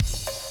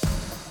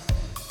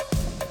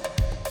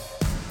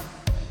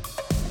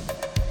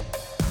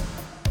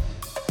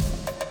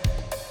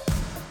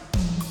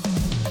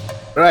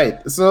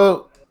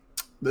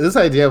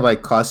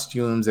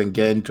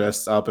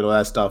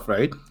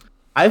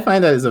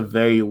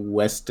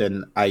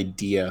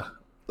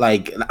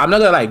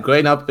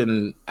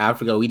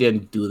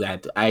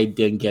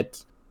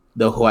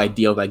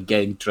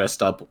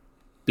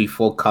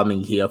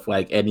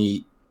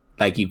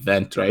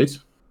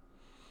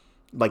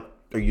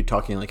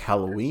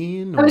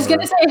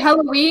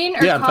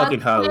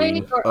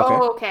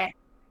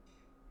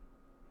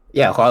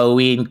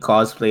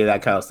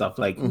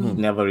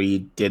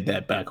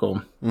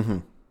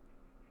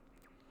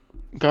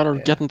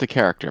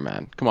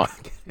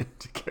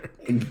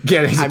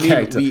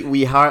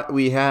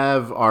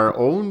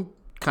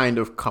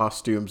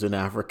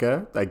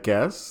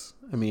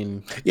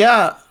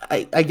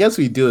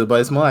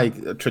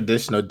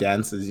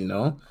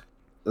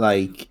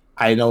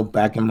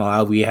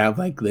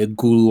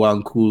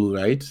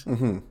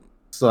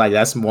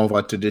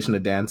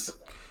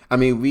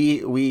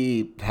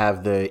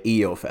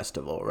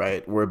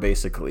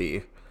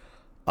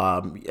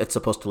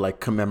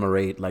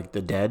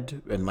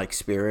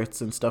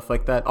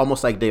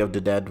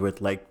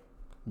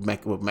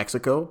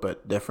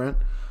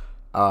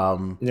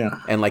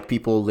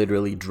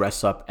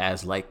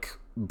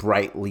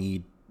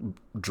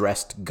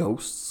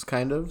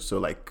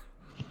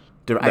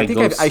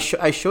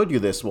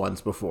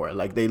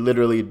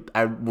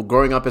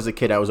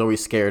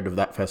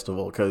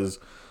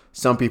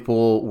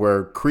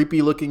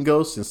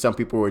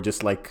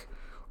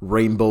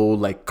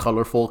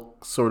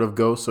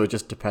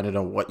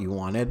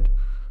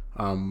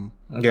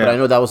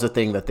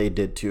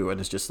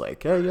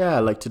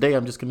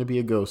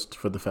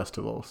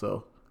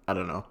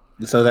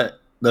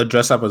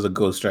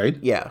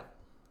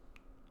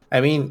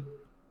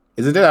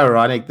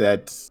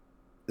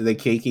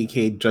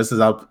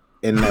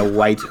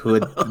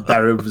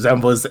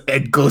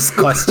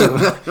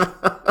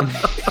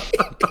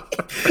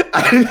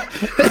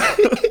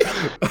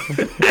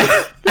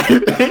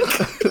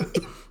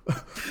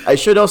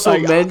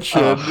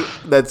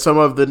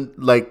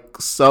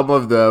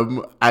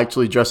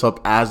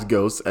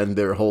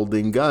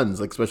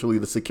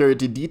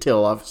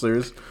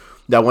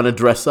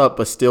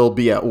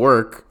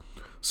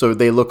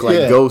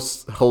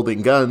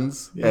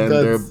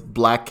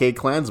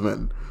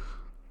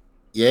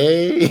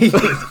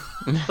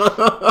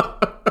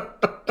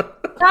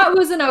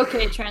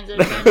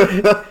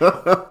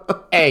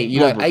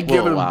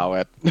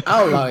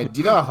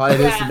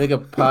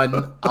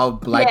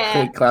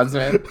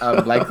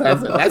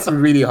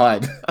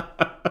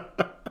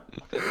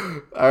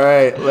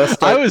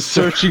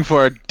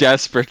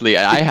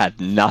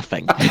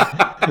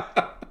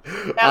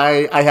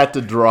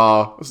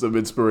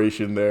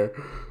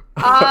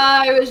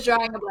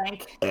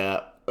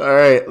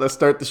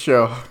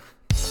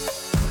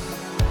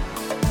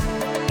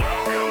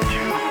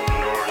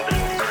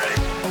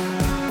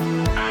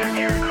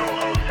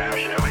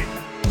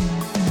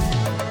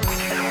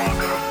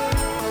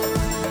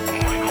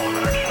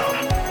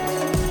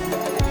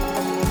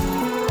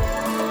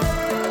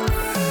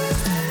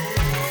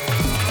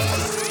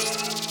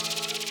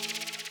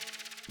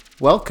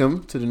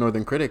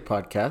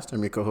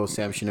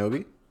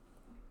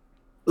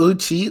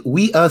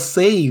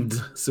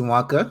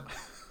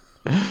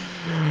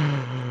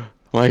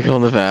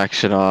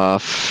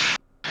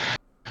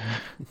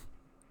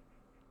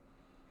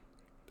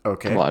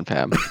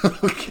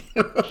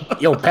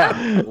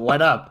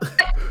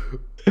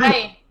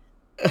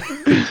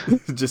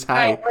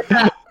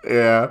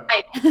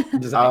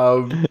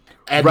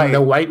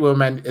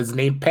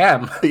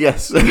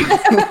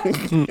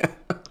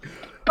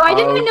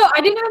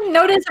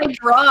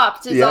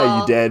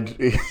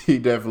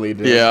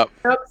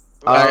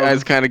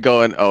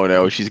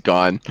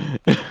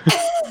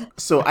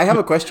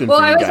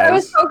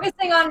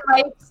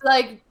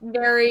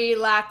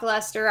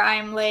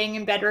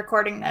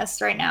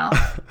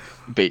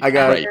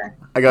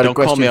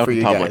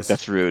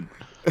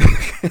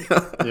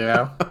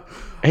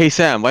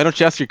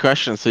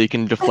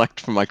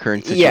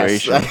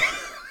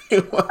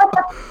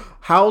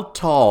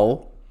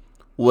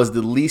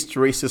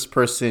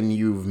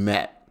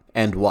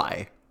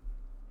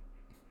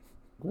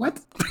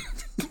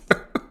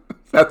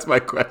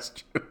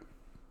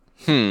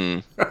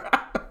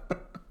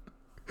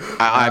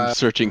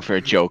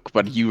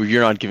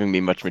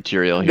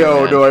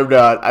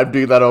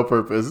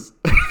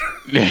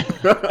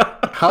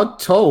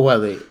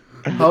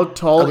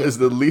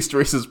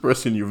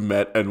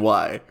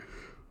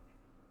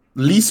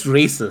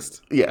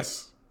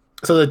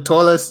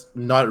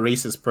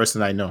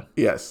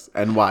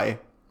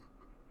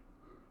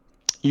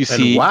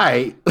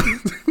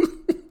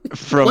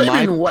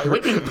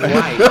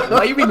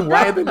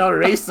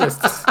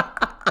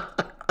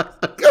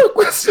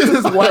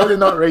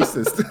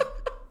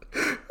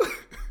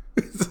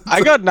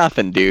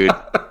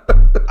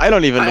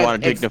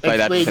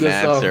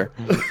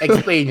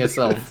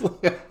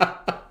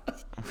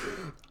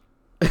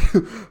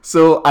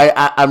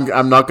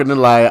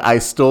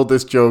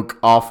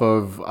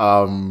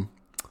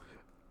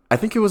I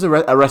think it was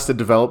Arrested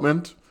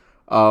Development.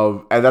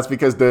 And that's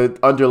because the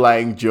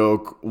underlying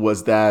joke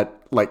was that,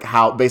 like,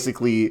 how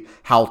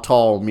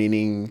tall,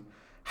 meaning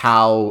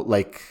how,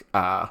 like,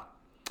 not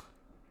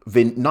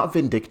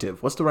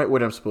vindictive. What's the right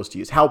word I'm supposed to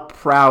use? How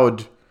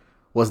proud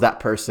was that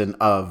person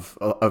of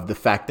the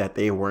fact that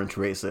they weren't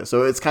racist?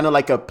 So it's kind of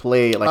like a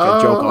play, like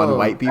a joke on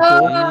white people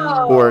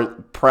who are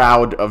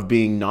proud of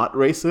being not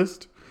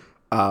racist.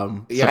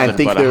 And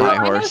think but a high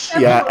horse.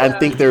 and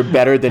think they're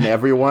better than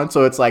everyone.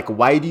 So it's like,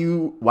 why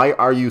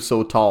are you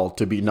so tall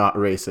to be not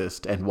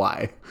racist, and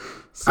why?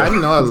 So, I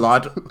know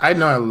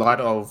a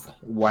lot of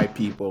white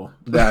people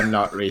that are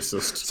not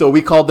racist. so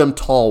we call them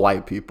tall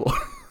white people,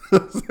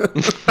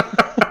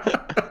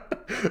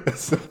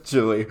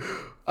 essentially.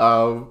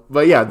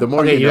 But yeah, the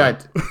more Okay, you know.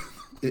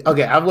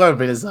 Okay, I'm gonna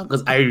bring this up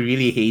because I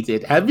really hate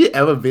it. Have you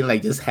ever been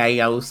like just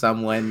hanging out with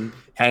someone,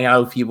 hanging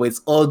out with people? It's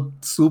all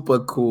super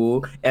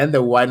cool, and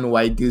the one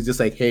white dude's just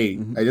like, "Hey,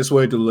 I just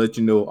wanted to let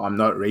you know I'm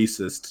not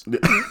racist."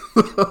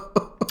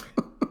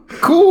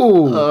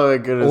 Cool. Oh my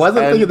goodness!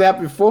 Wasn't thinking that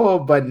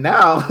before, but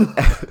now.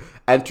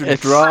 And to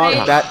It's draw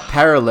funny. that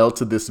parallel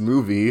to this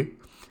movie,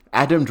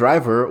 Adam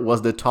Driver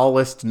was the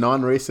tallest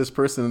non-racist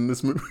person in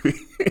this movie.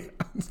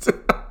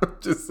 I'm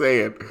just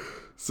saying.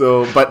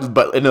 So,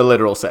 but in a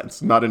literal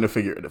sense, not in a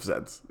figurative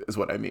sense, is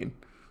what I mean.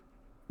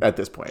 At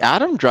this point,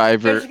 Adam I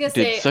Driver was gonna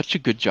did say- such a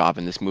good job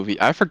in this movie.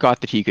 I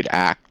forgot that he could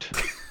act.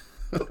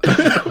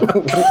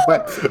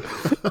 What?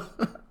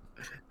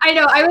 I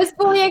know. I was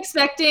fully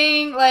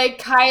expecting like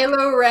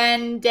Kylo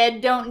Ren, Dead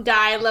Don't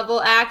Die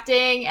level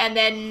acting, and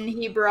then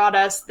he brought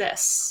us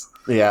this.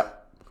 yeah.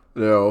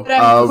 No.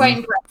 But I'm quite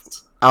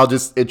impressed. I'll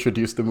just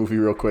introduce the movie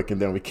real quick, and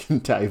then we can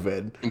dive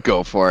in.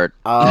 Go for it.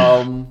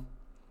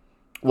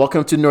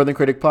 Welcome to Northern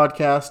Critic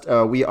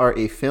Podcast. We are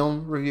a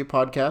film review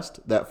podcast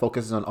that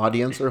focuses on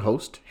audience or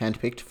host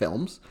handpicked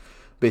films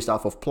based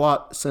off of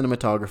plot,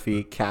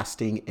 cinematography,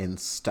 casting, and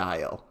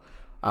style.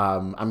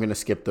 I'm going to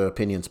skip the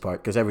opinions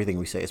part because everything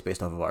we say is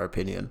based off of our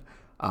opinion.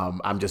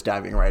 I'm just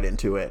diving right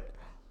into it.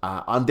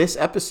 On this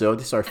episode,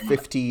 this is our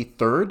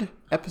 53rd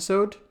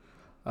episode.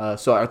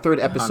 So our third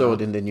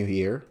episode in the new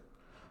year.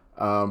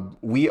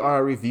 We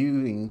are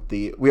reviewing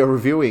the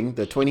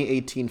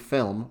 2018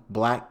 film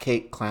Black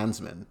Cake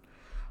Klansman.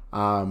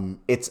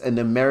 It's an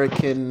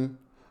American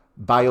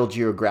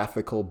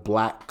biogeographical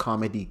black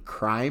comedy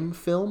crime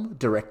film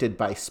directed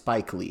by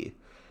Spike Lee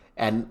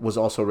and was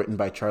also written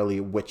by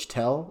Charlie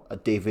Wichtel,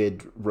 David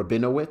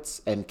Rabinowitz,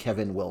 and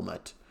Kevin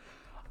Wilmot.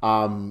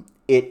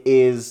 It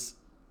is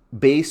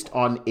based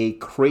on a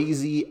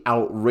crazy,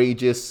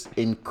 outrageous,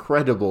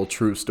 incredible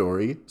true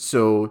story.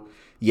 So,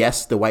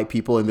 yes, the white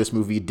people in this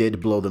movie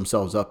did blow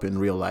themselves up in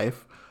real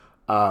life.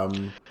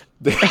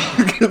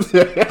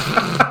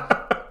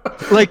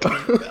 Like,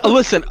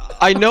 listen,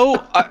 I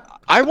know.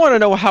 I want to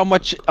know how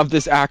much of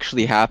this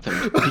actually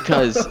happened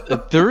because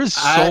there is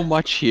so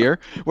much here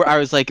where I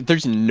was like,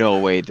 "There's no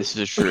way this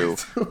is true.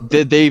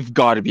 They've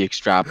got to be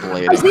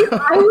extrapolating." See,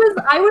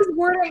 I was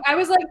wondering. I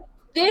was like,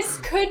 this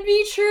could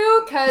be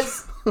true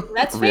because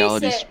let's face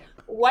Reality's- it,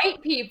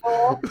 white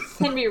people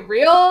can be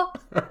real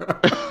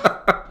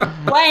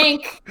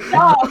blank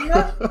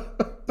dumb.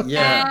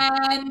 Yeah.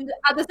 And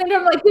at the same time,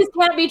 I'm like, this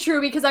can't be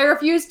true because I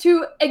refuse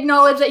to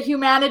acknowledge that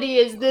humanity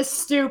is this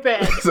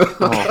stupid. Oh,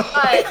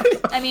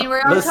 But I mean, we're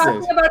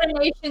Listen. talking about a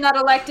nation that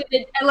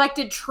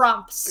elected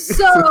Trump.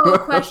 So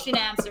question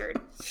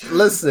answered.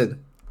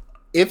 Listen,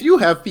 if you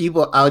have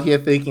people out here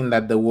thinking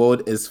that the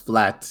world is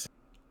flat,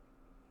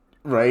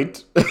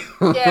 Right?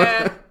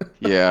 Yeah.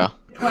 yeah.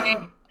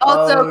 Point.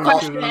 Also, Oh,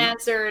 question goodness.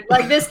 answered.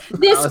 Like this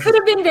could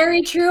have been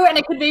very true, and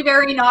it could be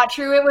very not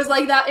true. It was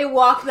like that. It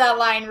walked that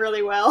line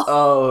really well.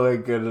 Oh my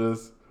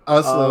goodness.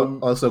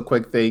 also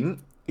quick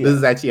thing. Yeah. This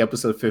is actually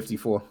episode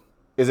 54.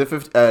 Is it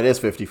 50? It is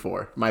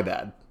 54. My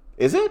bad.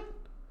 Is it?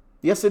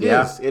 Yes, it is.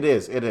 Yeah. It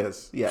is. It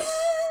is.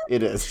 Yes,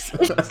 it is.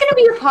 It's just gonna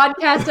be a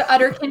podcast to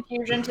utter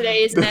confusion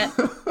today, isn't it?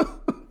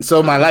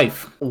 So my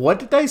life. What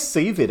did I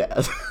save it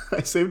as?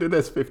 I saved it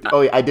as 50. Oh,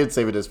 yeah, I did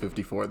save it as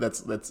 54.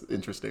 That's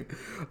interesting.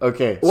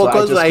 Okay, so Well, I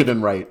 'cause, just like-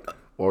 didn't write.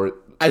 Or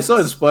I saw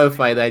on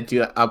Spotify that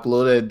you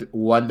uploaded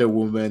Wonder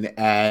Woman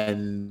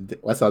and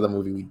what's the other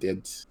movie we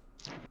did?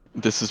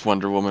 This is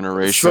Wonder Woman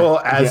erasure. Soul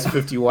as Yeah.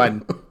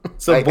 51.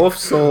 So I- both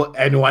Soul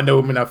and Wonder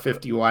Woman are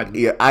 51.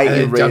 Yeah, I and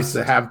then jumps erased.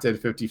 to Hampton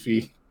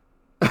 53.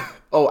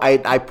 Oh,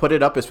 I put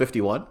it up as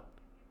 51.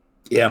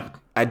 Yeah.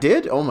 I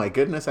did? Oh my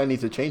goodness, I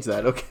need to change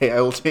that. Okay,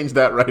 I will change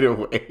that right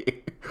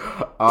away.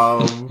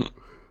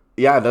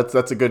 Yeah,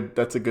 that's a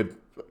good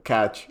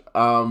catch.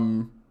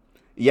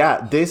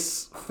 Yeah,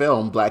 this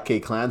film, Black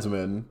Cake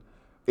Klansman,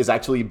 is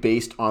actually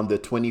based on the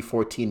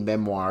 2014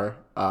 memoir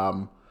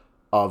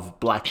of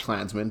Black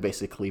Klansman,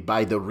 basically,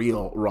 by the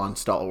real Ron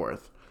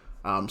Stallworth.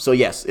 So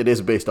yes, it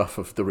is based off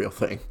of the real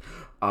thing.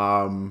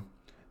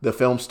 The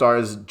film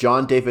stars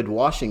John David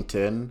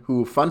Washington,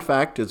 who, fun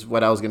fact, is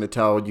what I was going to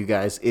tell you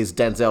guys, is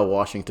Denzel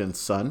Washington's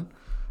son.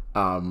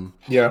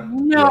 Yeah.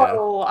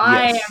 No,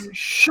 I Yes. am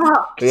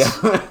shocked. Yeah.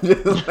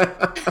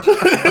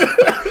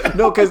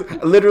 No, because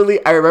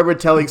literally, I remember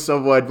telling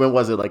someone, when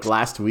was it, like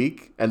last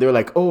week? And they were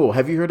like, oh,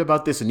 have you heard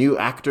about this new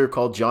actor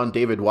called John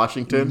David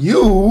Washington?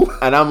 You?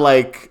 And I'm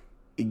like,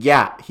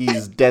 yeah,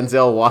 he's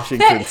Denzel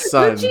Washington's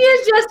son. Lucci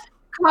is just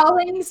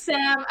calling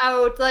Sam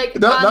out, like,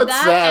 on Not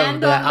that Sam,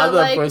 and the on the, other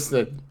like,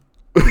 person.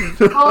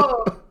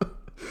 oh,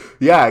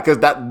 Yeah, because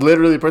that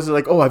literally person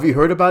like, oh, have you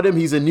heard about him?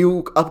 He's a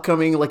new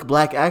upcoming like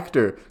black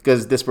actor.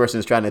 Because this person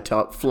is trying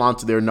to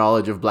flaunt their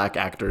knowledge of black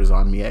actors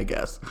on me, I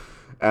guess.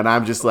 And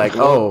I'm just like,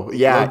 oh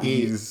yeah,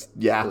 Low-key. he's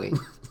yeah. Wait.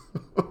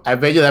 I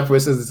bet you that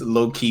person's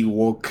low key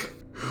woke.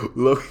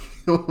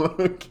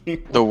 Low-key.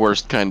 The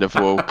worst kind of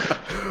woke.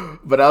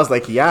 But I was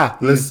like, yeah,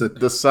 he's Listen.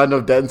 the son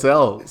of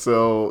Denzel.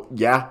 So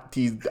yeah,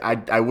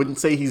 I wouldn't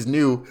say he's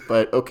new,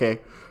 but okay.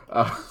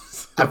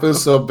 I feel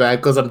so bad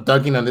because I'm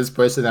dunking on this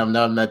person. I've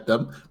never met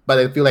them, but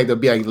I feel like they'll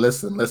be like,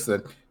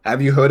 listen.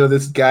 Have you heard of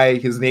this guy?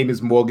 His name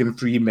is Morgan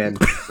Freeman.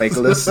 Like,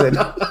 listen.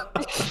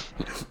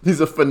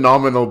 He's a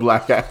phenomenal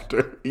black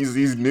actor.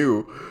 He's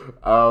new.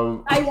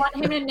 I want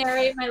him to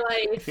narrate my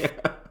life.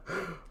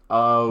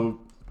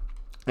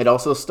 It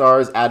also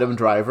stars Adam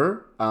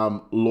Driver,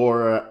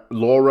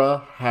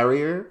 Laura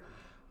Harrier,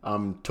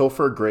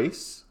 Topher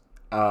Grace,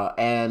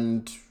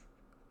 and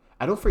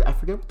I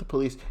forget what the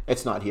police.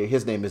 It's not here.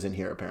 His name isn't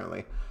here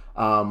apparently.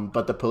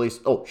 But the police.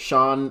 Oh,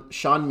 Sean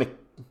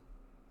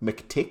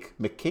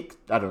McKick.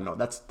 I don't know.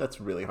 That's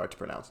really hard to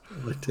pronounce.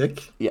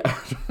 Tick. Yeah,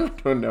 I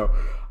don't know.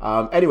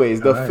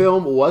 Anyways, the Alright.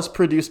 film was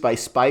produced by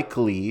Spike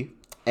Lee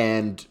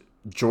and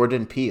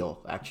Jordan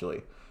Peele.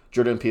 Actually,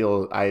 Jordan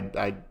Peele,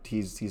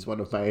 he's one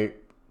of my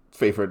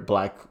favorite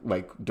black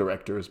like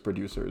directors,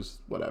 producers,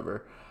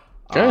 whatever.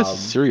 Guy has a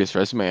serious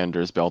resume under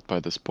his belt by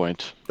this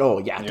point. Oh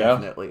yeah,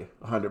 definitely,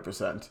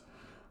 100%.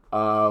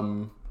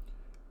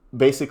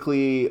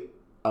 Basically,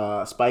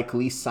 Spike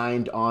Lee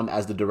signed on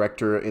as the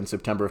director in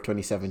September of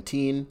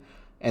 2017,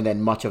 and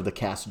then much of the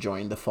cast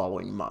joined the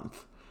following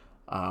month.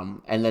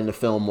 And then the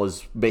film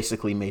was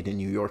basically made in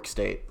New York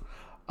State.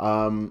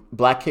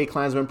 Black K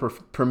Klansman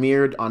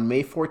premiered on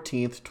May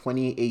 14th,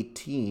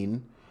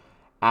 2018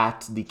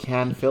 at the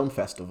Cannes Film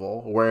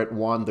Festival, where it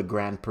won the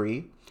Grand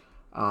Prix.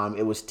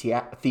 It was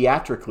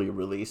theatrically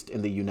released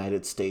in the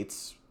United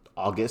States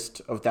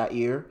August of that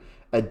year,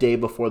 a day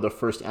before the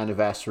first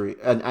anniversary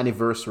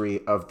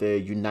of the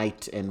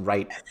Unite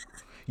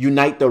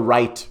the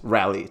Right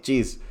rally.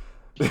 Jeez.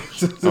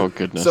 Oh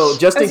goodness. So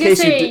just I in was gonna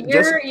case say, you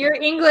did, you're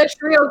English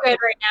real good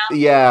right now.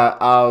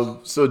 yeah.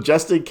 So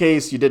just in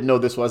case you didn't know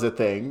this was a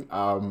thing,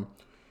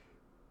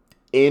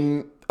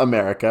 in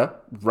America,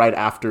 right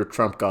after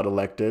Trump got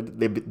elected,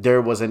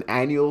 there was an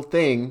annual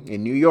thing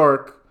in New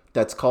York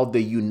that's called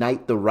the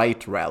Unite the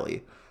Right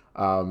rally,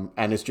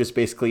 and it's just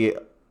basically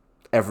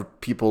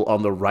people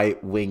on the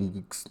right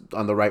wing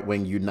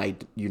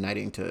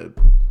uniting to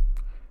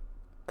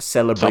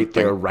celebrate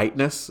their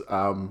rightness.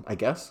 I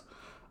guess.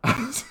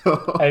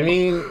 So, I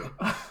mean,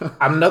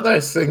 I'm not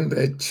gonna sing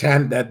the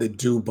chant that they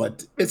do,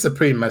 but it's a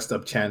pretty messed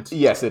up chant.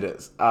 yes, it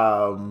is.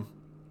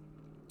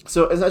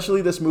 So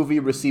essentially, this movie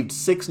received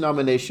 6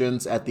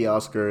 nominations at the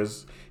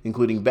Oscars,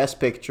 including Best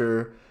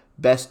Picture,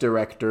 Best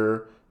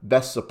Director,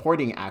 Best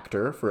Supporting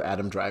Actor for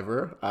Adam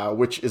Driver,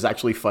 which is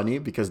actually funny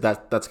because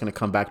that's going to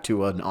come back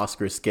to an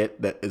Oscar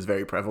skit that is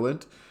very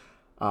prevalent.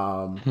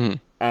 And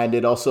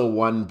it also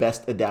won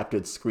Best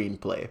Adapted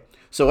Screenplay.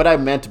 So what I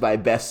meant by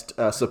Best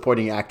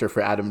Supporting Actor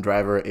for Adam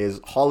Driver is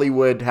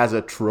Hollywood has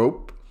a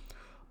trope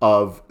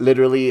of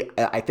literally,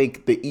 I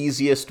think the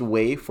easiest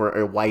way for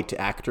a white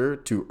actor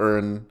to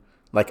earn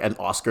like an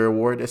Oscar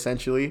award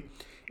essentially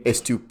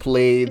is to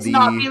play It's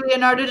not be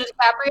Leonardo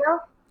DiCaprio.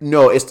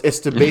 No, it's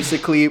to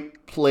basically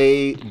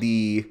play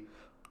the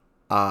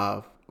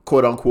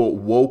quote unquote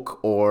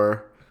woke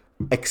or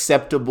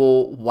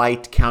acceptable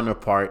white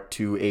counterpart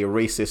to a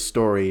racist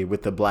story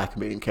with the black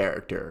main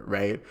character,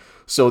 right?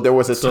 So there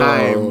was a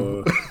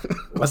time.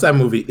 What's that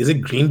movie? Is it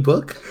Green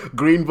Book?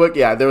 Green Book,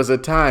 yeah. There was a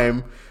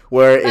time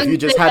where if you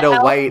just had a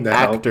white The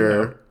Help,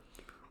 actor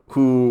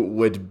who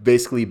would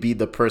basically be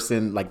the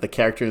person, like the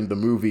character in the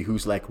movie,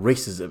 who's like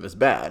racism is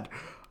bad,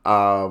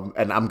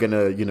 and I'm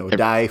gonna,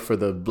 die for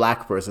the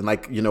black person.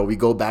 Like, we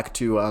go back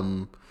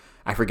to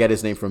I forget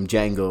his name from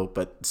Django,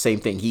 but same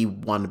thing. He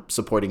won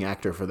supporting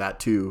actor for that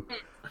too.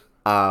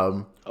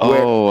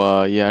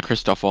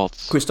 Christoph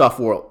Waltz. Christoph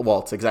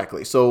Waltz,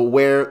 exactly. So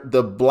where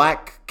the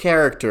black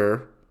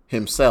character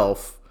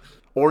himself,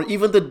 or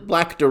even the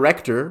black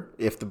director,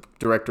 if the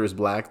director is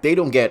black, they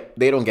don't get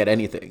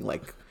anything.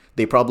 Like,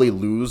 they probably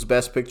lose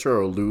Best Picture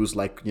or lose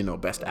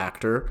Best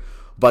Actor,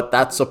 but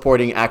that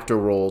supporting actor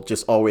role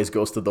just always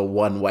goes to the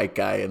one white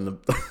guy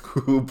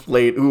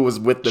who was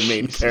with the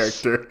main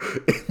character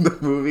in the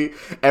movie.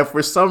 And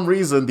for some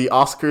reason, the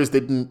Oscars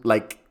didn't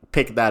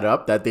pick that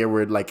up, that they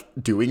were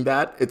doing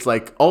that. It's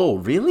like, oh,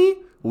 really?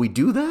 We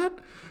do that?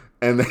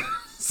 And then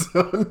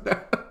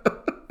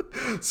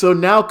so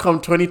now come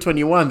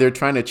 2021, they're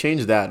trying to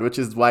change that, which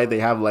is why they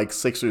have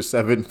 6 or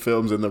 7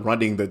 films in the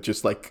running that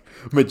just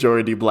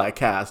majority black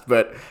cast.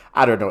 But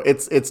I don't know.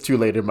 It's too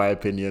late in my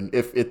opinion.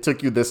 If it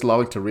took you this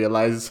long to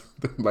realize,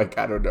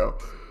 I don't know.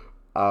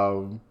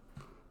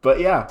 But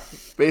yeah,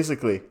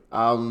 basically,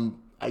 I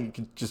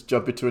can just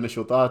jump into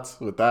initial thoughts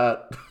with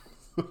that.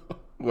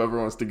 Whoever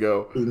wants to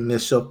go.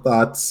 Initial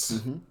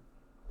thoughts.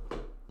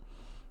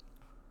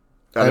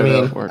 I don't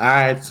mean, know. all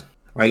right.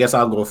 I guess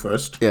I'll go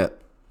first. Yeah,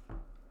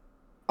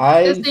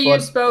 Just that you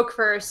spoke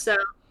first, so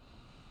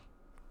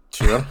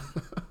Sure.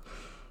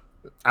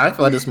 I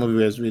thought this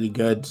movie was really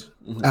good.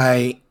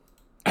 I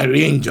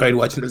really enjoyed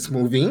watching this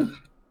movie.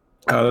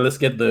 Let's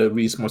get the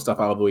really small stuff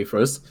out of the way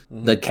 1st.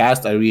 The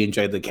cast, I really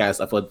enjoyed the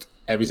cast. I thought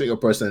every single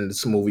person in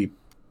this movie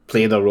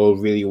played a role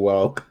really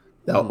well.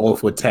 They're all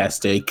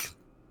fantastic.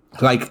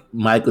 Like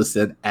Michael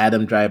said,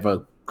 Adam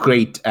Driver,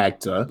 great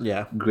actor.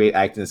 Yeah. Great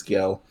acting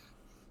skill.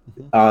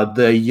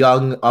 The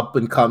young up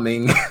and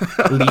coming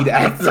lead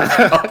actor.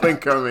 Up and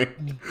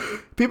coming.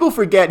 People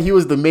forget he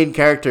was the main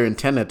character in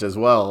Tenet as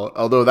well,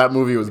 although that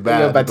movie was bad.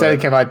 Yeah, but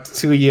Tenet came out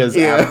 2 years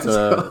Yeah.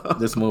 after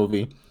this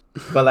movie.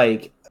 But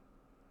like,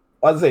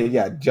 I'd say,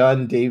 yeah,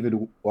 John David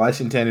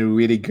Washington is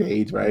really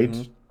great, right?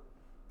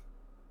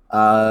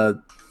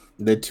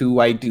 The two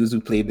white dudes who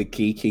played the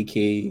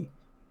KKK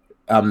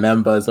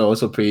members are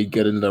also pretty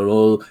good in the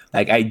role.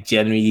 Like, I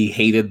genuinely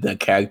hated the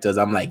characters.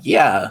 I'm like,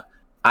 yeah,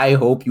 I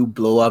hope you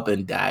blow up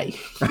and die,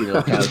 you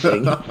know, kind of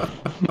thing.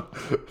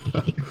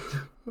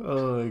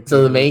 Oh my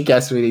So the main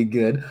cast really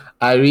good.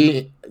 I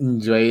really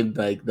enjoyed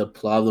like the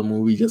plot of the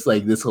movie, just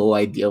like this whole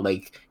idea of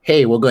like,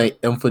 hey, we're going to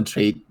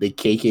infiltrate the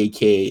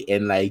KKK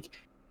and like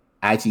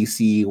actually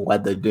see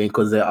what they're doing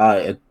because they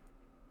are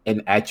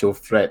an actual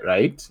threat,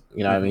 right?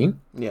 You know what I mean?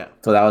 Yeah.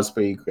 So that was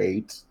pretty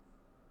great.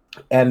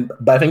 But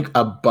I think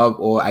above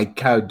all, I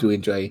kind of do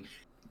enjoy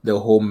the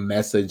whole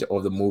message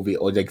of the movie,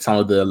 or like some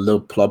of the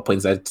little plot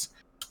points that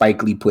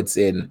Spike Lee puts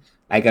in.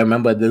 Like I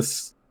remember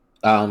this,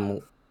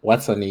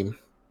 what's her name?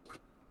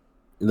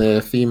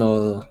 The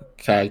female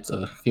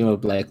character, female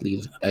black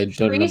lead. I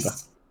don't remember.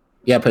 Patrice?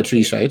 Yeah,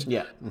 Patrice, right?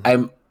 Yeah.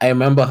 I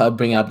remember her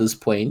bringing up this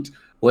point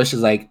where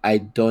she's like, I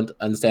don't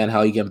understand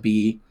how you can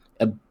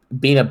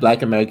being a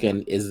black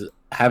American is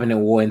having a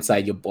war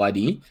inside your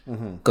body,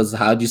 because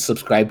how do you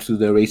subscribe to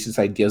the racist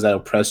ideas that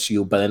oppress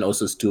you, but then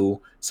also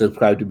still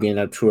subscribe to being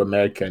a true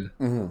American?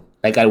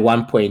 Like at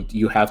one point,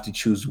 you have to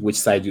choose which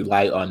side you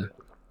lie on.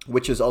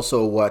 Which is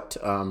also what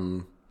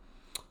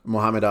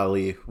Muhammad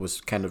Ali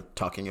was kind of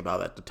talking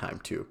about at the time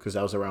too, because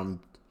that was around,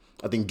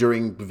 I think,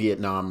 during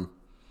Vietnam.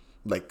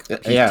 Like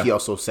he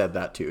also said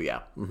that too. Yeah.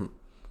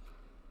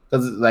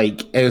 Because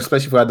like,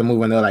 especially for the movie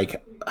when they're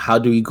like, how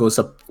do we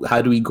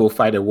go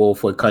fight a war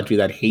for a country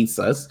that hates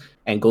us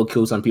and go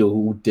kill some people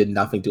who did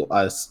nothing to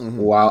us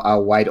while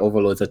our white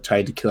overlords are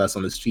trying to kill us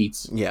on the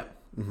streets? Yeah.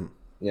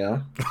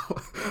 Yeah.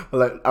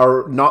 Like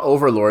our not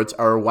overlords,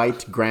 our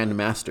white grand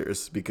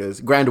masters,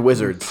 because grand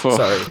wizards.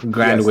 Sorry,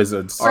 Grand Yes.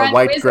 Wizards. Our Grand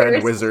white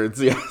grand wizards.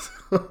 wizards.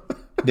 Yes.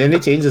 Didn't they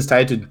change his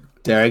title to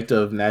Director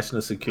of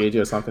National Security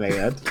or something like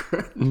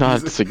that?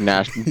 Not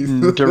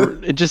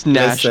just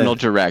national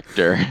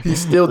director. He's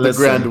still the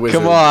Listen, grand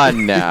wizard. Come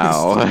on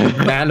now.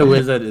 Grand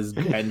Wizard is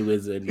Grand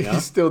Wizard, you know?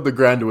 He's still the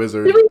grand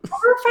wizard. Did we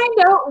ever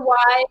find out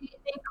why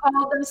they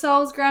called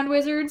themselves Grand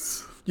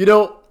Wizards? You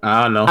know,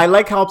 I don't know. I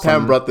like how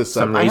Pam brought this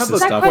up. some I have racist a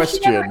stuff.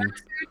 question.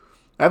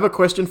 I have a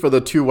question for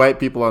the two white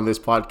people on this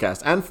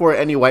podcast, and for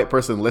any white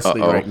person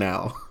listening right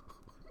now.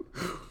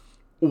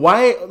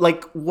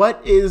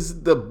 What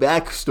is the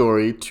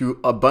backstory to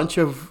a bunch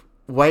of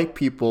white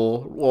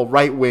people, well,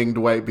 right-winged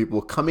white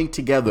people, coming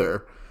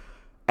together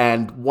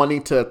and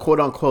wanting to,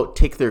 quote-unquote,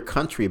 take their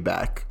country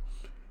back?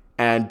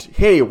 And,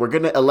 hey, we're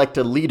going to elect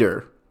a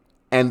leader,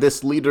 and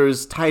this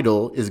leader's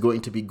title is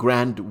going to be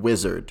Grand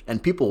Wizard,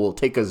 and people will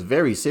take us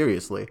very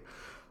seriously.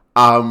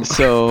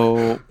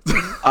 So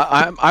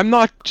I'm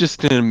not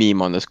just gonna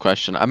meme on this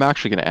question. I'm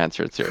actually gonna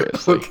answer it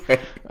seriously. Okay.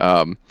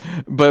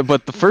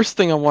 But the first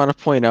thing I want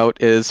to point out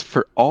is,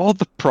 for all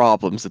the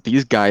problems that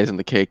these guys in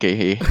the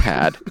KKK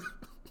had,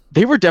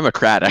 they were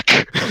democratic.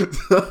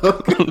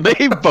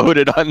 They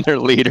voted on their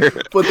leader.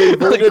 But they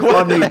voted what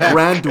on the a heck?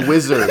 Grand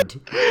Wizard.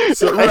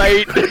 So,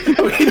 Right?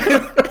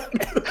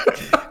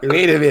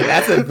 Wait a minute,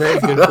 that's a very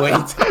good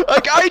point.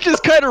 Like, I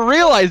just kind of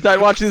realized that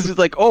watching this. It's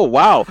like, oh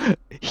wow,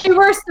 They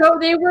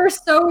were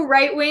so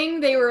right wing.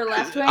 They were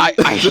left wing.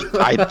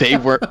 they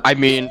were. I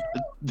mean,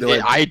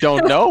 I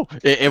don't know.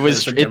 It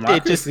was. It's a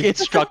It just democracy. it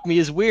struck me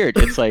as weird.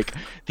 It's like,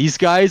 these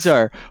guys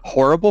are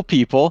horrible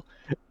people,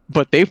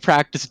 but they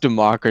practice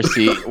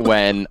democracy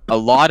when a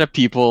lot of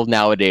people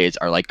nowadays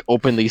are like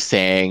openly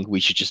saying we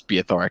should just be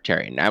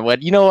authoritarian. I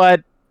went, you know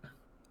what?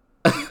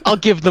 I'll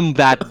give them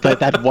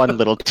that one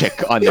little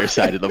tick on their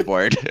side of the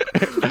board.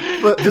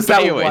 but Just But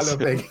that anyways, one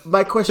thing.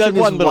 my question that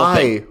one is little why?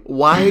 thing.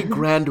 Why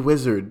Grand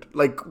Wizard?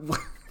 Like,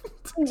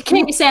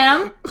 Okay,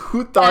 Sam.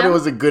 who thought it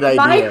was a good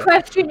My idea?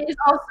 question is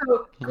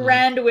also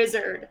Grand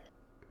Wizard.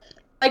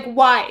 Like,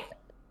 why?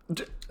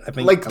 I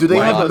think Like, do they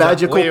Michael- have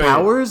magical wait.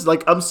 powers?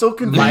 Like, I'm so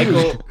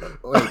confused.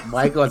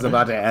 Michael was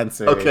about to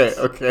answer. Okay, it.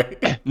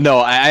 okay. No,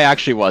 I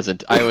actually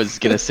wasn't. I was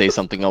gonna say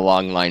something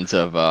along the lines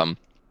of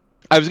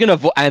I was gonna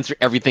answer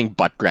everything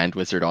but Grand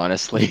Wizard,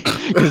 honestly,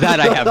 because that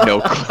I have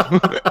no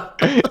clue.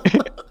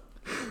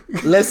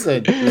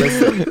 Listen.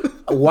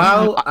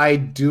 while I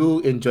do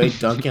enjoy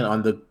dunking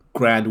on the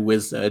Grand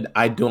Wizard,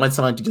 I don't want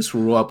someone to just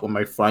roll up on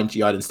my front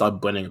yard and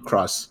start burning a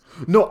cross.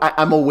 No,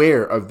 I'm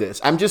aware of this.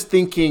 I'm just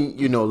thinking,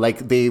 like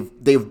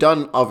they've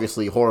done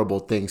obviously horrible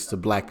things to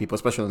black people,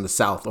 especially in the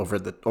South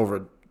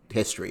over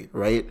history,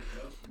 right?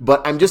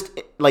 But I'm just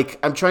like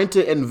I'm trying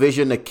to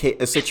envision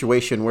a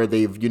situation where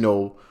they've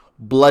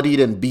bloodied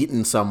and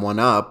beaten someone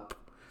up,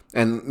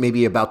 and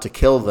maybe about to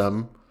kill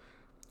them,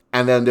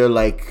 and then they're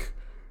like,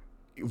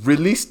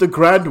 release the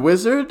Grand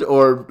Wizard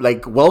or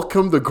like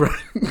welcome the Grand.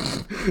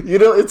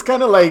 It's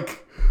kind of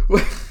like.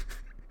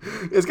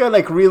 It's kind of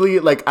like really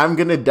like I'm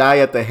gonna die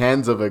at the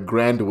hands of a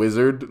Grand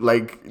Wizard,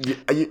 like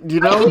I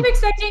keep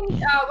expecting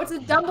what's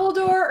it,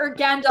 Dumbledore or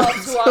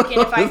Gandalf to walk in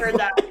if I heard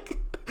that.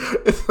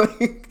 It's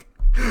like,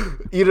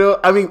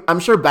 I mean,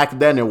 I'm sure back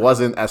then it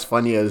wasn't as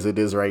funny as it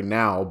is right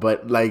now,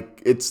 but like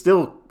it's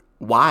still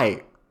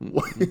why,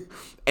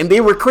 and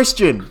they were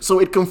Christian, so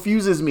it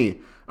confuses me.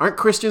 Aren't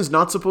Christians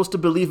not supposed to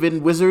believe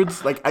in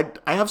wizards? Like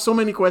I have so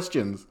many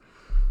questions.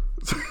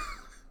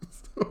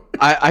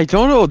 I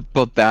don't know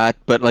about that,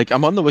 but like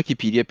I'm on the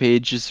Wikipedia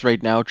pages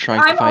right now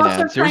trying to find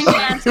answers. Trying to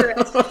answer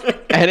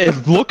it. And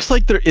it looks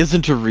like there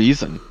isn't a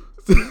reason.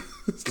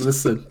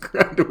 Listen,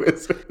 Grand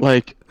Wizard.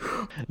 Like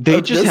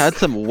they just had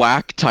some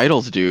whack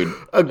titles, dude.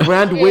 A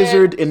Grand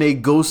Wizard in a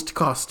ghost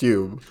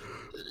costume.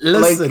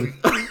 listen,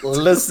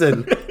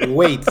 listen,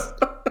 wait.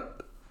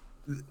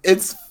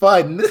 It's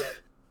fun.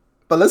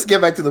 But let's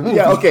get back to the movie.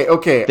 Yeah,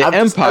 okay. The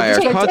Empire,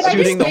 can I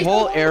constituting just the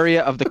whole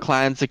area of the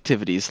clan's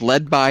activities,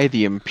 led by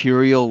the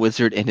Imperial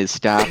Wizard and his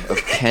staff of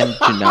 10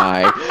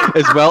 Genii,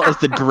 as well as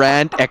the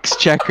Grand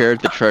Exchequer,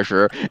 the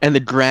treasurer, and the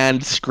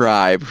Grand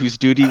Scribe, whose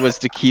duty was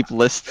to keep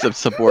lists of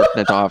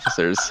subordinate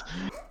officers.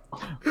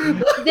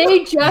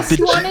 They just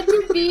wanted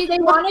to be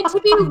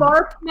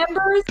LARP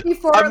members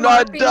before I'm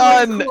not LARPing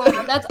done. was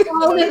cool. That's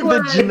all it The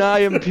was.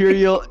 Genii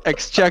Imperial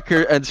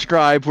Exchequer and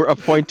Scribe were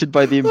appointed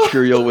by the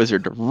Imperial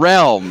Wizard.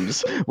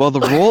 Realms. While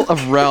the role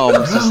of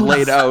realms is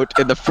laid out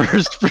in the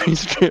first free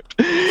script,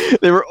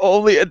 they were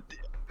only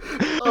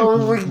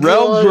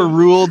realms were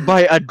ruled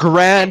by a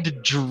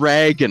grand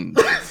dragon,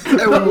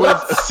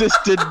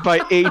 assisted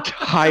by 8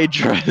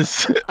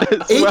 hydras,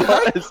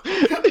 as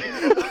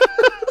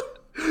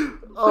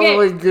Okay, oh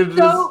my goodness.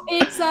 So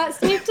it's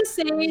safe to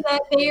say that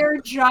they are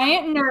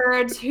giant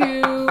nerds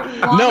who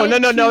No,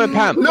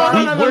 Pam.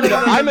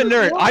 I'm a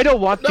nerd. I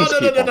don't want these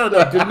people. No.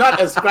 Do not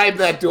ascribe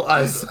that to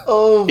us.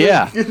 Oh my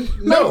Yeah. goodness.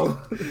 No.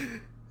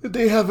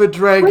 They have a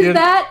dragon.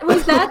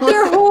 Was that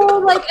their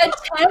whole like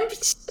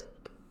attempt?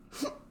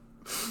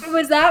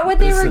 Was that what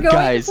they were going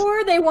guys.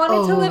 for? They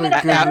wanted to live in a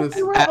my goodness.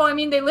 fantasy world. Well, I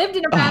mean, they lived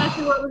in a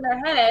fantasy world in their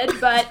head,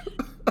 but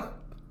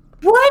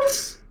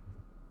what?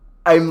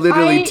 I'm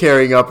literally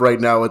tearing up right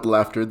now with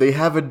laughter. They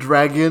have a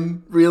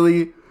dragon?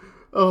 Really?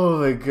 Oh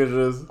my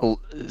goodness.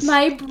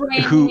 My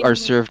brain. Who are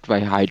served by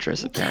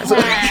hydras, apparently.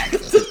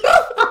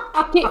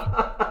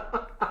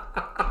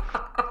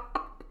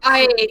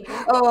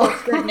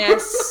 Oh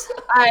goodness.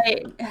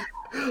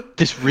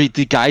 This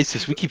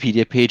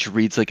Wikipedia page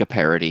reads like a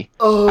parody.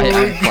 Oh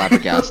I'm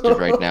flabbergasted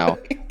right now.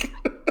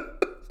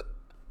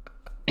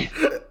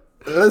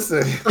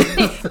 Listen.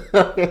 We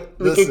can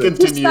Listen.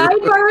 continue.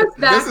 Sidebar us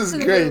back This is to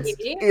the great.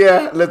 movie.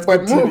 Yeah, let's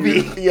But continue.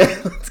 movie. Yeah,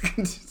 let's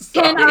continue.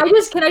 Can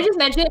I just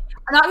mention?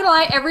 I'm not gonna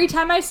lie. Every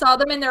time I saw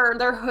them in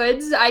their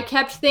hoods, I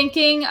kept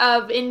thinking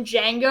of in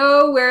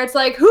Django, where it's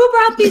like, "Who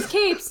brought these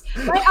capes?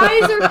 My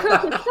eyes are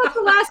crooked. That's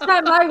the last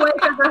time my wife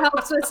ever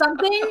helps with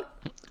something."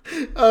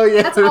 Oh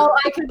yeah. That's all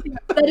I could.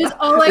 That is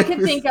all I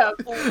could think of.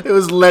 It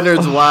was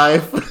Leonard's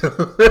wife.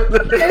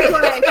 Leonard's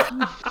wife.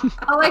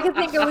 All I could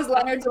think of was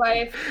Leonard's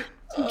wife.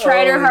 She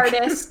tried her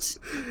hardest.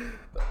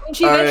 When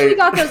she eventually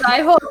got those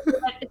eye holes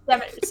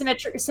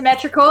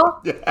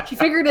symmetrical, she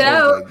figured it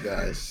Oh out. my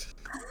gosh.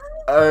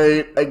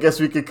 Alright, I guess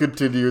we could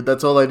continue.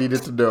 That's all I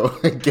needed to know.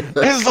 I guess.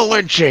 It's the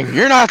lynching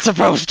you're not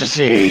supposed to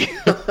see,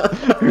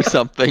 or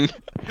something.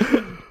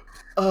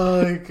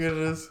 Oh my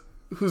goodness.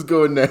 Who's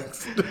going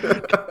next?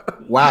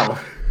 Wow.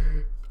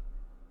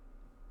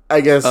 I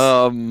guess.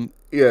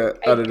 Yeah,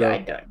 I don't know. I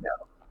don't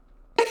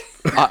know.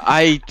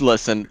 I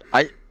listen.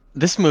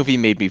 This movie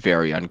made me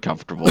very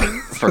uncomfortable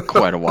for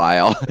quite a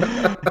while.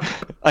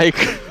 Like,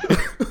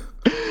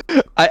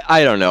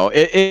 I don't know.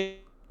 It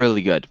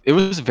really good. It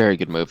was a very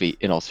good movie.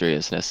 In all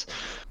seriousness,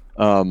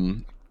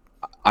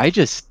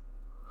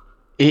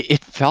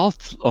 it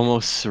felt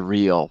almost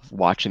surreal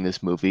watching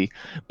this movie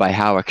by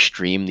how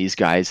extreme these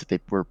guys that they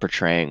were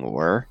portraying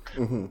were.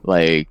 Mhm.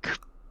 Like,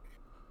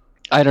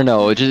 I don't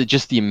know,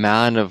 just the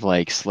amount of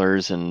like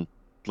slurs and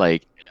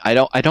like I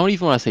don't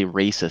even want to say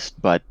racist,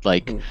 but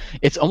like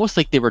it's almost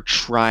like they were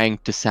trying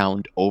to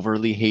sound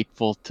overly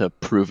hateful to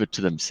prove it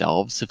to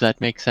themselves, if that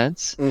makes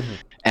sense. Mhm.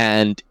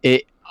 And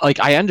it like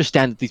I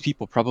understand that these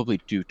people probably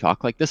do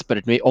talk like this, but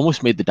it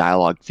almost made the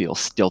dialogue feel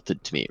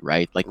stilted to me,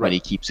 right? Like when he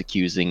keeps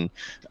accusing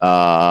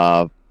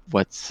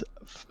what's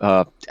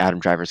Adam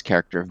Driver's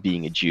character of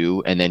being a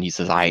Jew, and then he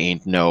says, "I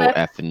ain't no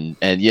effing,"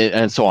 and yeah,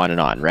 and so on and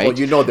on, right? Well,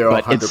 you know they're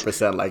But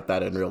 100% like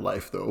that in real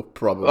life, though.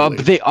 Probably.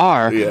 but they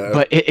are, Yeah.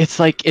 but it's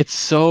like it's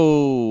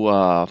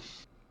so.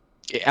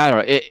 I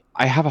don't know.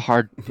 I have a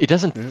hard. It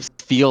doesn't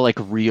feel like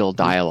real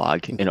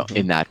dialogue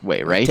in that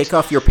way, right? Take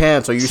off your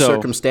pants. Are you So-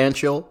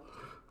 circumstantial?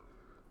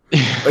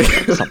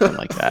 Something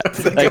like that.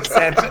 Like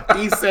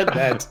He said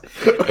that.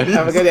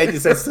 I forget that you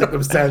said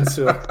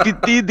circumstantial.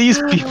 these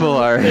people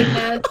are.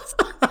 Goodness.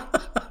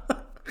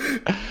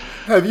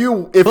 Have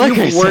you, Like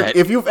I said-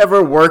 if you've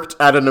ever worked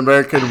at an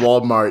American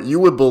Walmart, you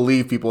would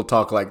believe people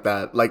talk like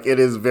that. Like it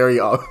is very,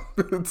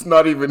 it's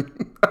not even.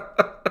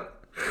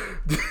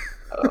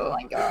 Oh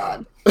my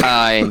god.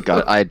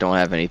 I don't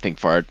have anything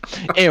for it.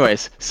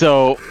 Anyways,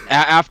 so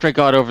after I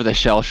got over the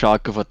shell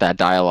shock of what that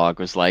dialogue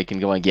was like,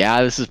 and going,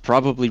 yeah, this is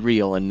probably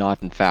real and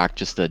not in fact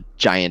just a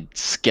giant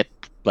skit.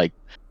 Like,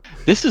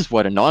 this is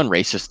what a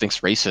non-racist thinks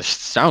racists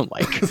sound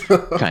like,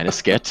 kind of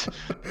skit.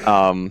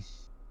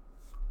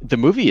 The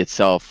movie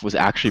itself was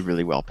actually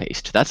really well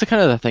paced. That's the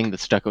kind of the thing that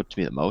stuck out to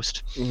me the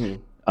most.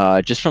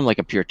 Just from like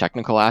a pure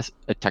technical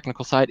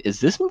side, is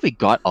this movie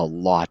got a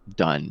lot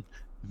done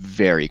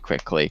very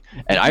quickly,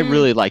 and I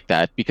really like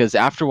that, because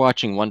after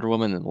watching Wonder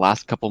Woman and the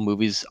last couple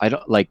movies, I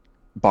don't like,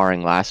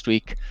 barring last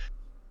week,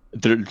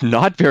 there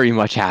not very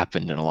much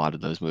happened in a lot of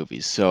those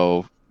movies.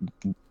 So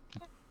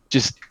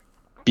just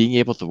being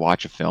able to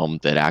watch a film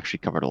that actually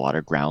covered a lot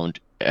of ground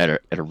at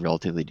a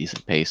relatively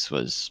decent pace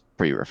was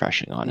pretty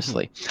refreshing,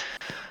 honestly.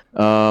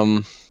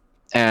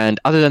 And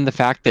other than the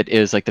fact that it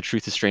was like the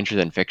truth is stranger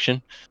than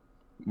fiction,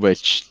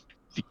 which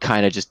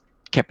kind of just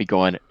kept me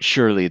going,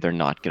 surely they're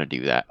not going to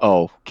do that.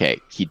 Oh, okay,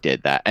 he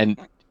did that. And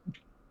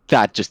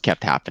that just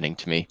kept happening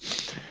to me.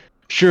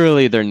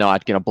 Surely they're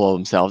not going to blow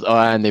themselves. Oh,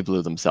 and they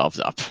blew themselves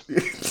up.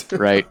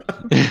 Right?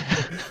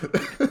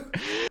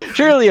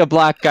 Surely a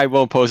black guy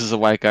won't pose as a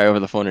white guy over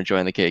the phone and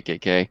join the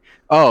KKK.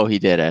 Oh, he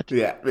did it.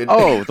 Yeah.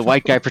 Oh, the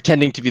white guy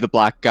pretending to be the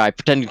black guy,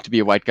 pretending to be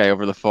a white guy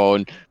over the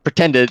phone,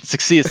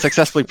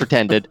 successfully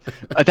pretended.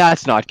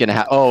 That's not gonna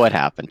happen. Oh, it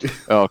happened.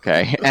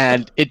 Okay,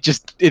 and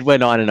it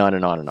went on and on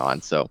and on and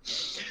on. So,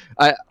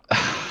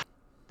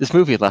 this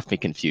movie left me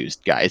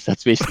confused, guys.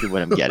 That's basically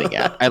what I'm getting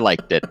at. I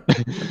liked it.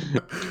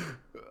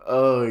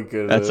 Oh my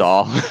goodness. That's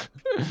all.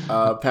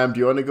 Pam, do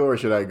you want to go or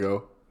should I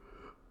go?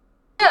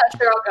 Yeah,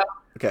 sure, I'll go.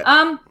 Okay.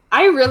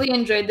 I really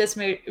enjoyed this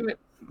movie.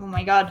 Oh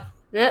my god.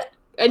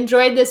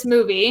 Enjoyed this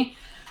movie.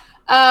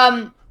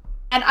 And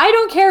I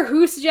don't care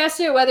who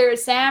suggested it, whether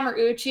it's Sam or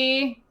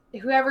Uchi,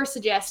 whoever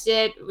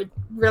suggested it,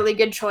 really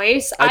good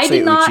choice. I'd I say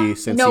did not Uchi,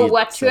 since know he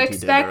what to said he did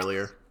expect.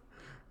 earlier.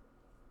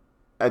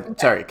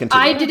 Sorry,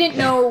 continue. I didn't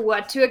know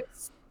what to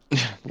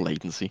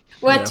Latency.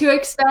 to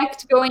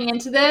expect going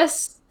into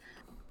this.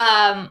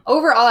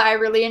 Overall, I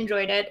really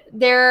enjoyed it.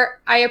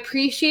 I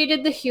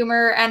appreciated the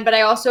humor, but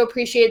I also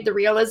appreciated the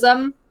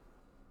realism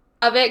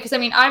of it, because I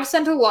mean, I've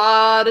spent a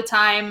lot of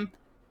time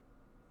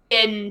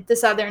in the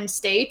southern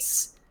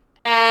states,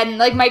 and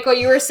like Michael,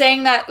 you were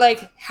saying that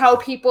like how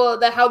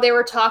they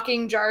were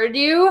talking jarred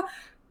you.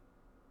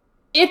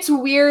 It's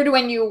weird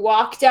when you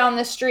walk down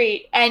the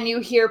street and you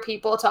hear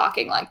people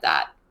talking like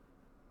that.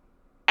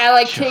 I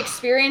like to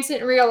experience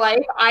it in real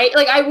life. I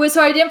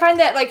didn't find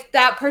that like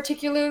that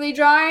particularly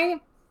jarring.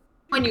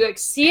 When you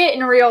see it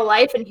in real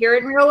life and hear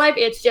it in real life,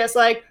 it's just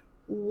like,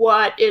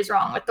 what is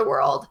wrong with the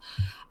world?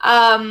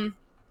 And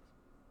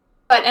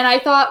I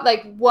thought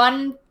like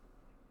one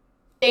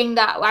thing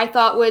that I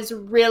thought was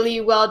really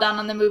well done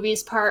on the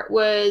movie's part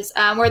was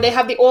where they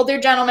have the older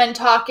gentleman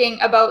talking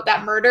about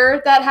that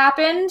murder that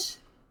happened.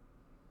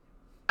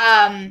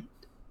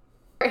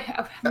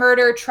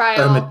 Murder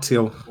trial. Emmett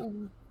Till.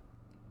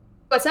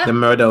 What's that? The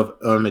murder of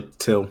Emmett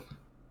Till.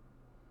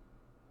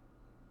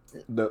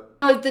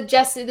 Oh, the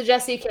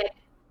Jesse kid.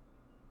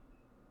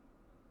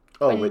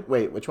 Oh,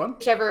 wait, which one?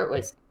 Whichever it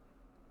was.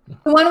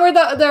 The one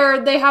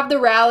where they have the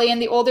rally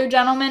and the older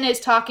gentleman is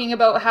talking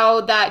about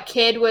how that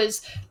kid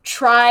was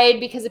tried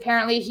because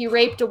apparently he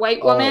raped a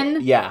white woman.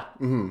 Yeah.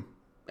 Mm-hmm.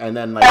 And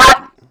then like,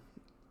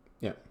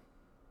 yeah.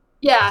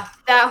 Yeah,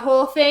 that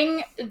whole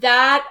thing.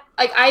 That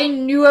like I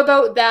knew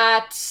about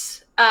that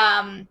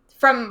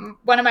from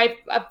one of my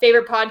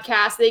favorite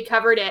podcasts. They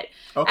covered it,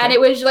 and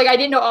it was like I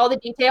didn't know all the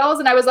details,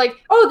 and I was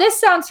like, "Oh, this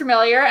sounds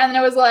familiar," and then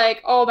I was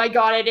like, "Oh my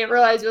god, I didn't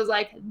realize it was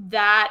like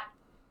that."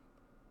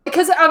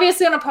 Because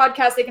obviously on a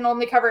podcast they can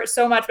only cover it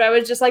so much, but I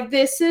was just like,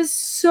 this is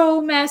so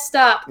messed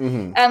up.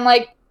 Mm-hmm. And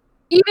like,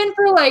 even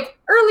for like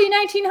early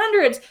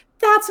 1900s,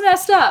 that's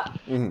messed up.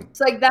 Mm-hmm.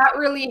 So like that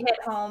really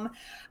hit home.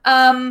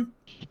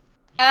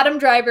 Adam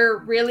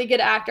Driver, really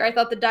good actor. I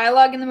thought the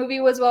dialogue in the movie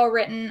was well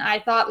written. I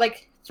thought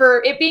like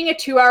for it being a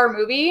 2-hour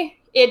movie,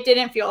 it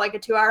didn't feel like a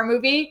 2-hour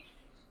movie.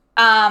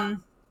 It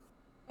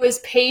was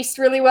paced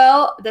really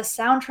well. The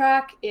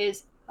soundtrack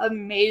is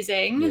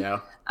amazing. Yeah.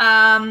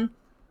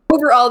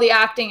 Overall, the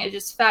acting is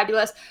just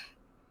fabulous.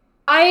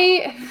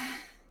 My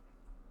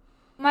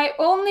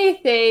only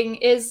thing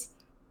is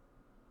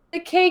the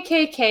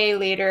KKK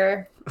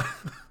leader.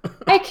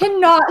 I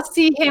cannot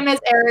see him as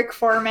Eric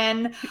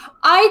Foreman.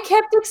 I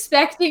kept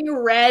expecting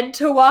Red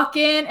to walk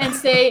in and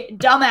say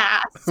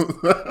 "dumbass"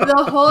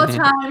 the whole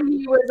time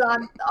he was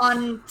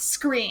on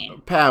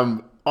screen.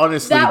 Pam,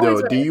 honestly That was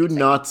though, what do I you was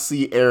not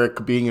see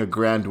Eric being a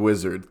Grand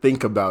Wizard?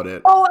 Think about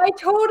it. Oh, I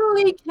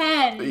totally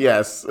can.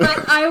 Yes.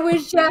 But I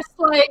was just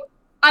like,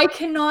 I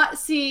cannot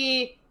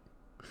see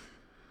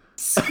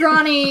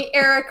scrawny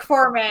Eric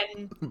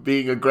Foreman.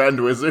 Being a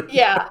Grand Wizard.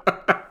 Yeah.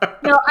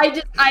 No,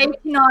 I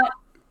cannot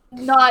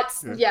not.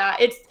 Yeah,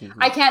 it's.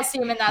 I can't see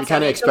him in that. You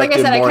kind of setting. So like I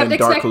expected said, I more kept in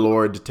Dark expecting.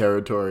 Lord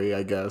territory,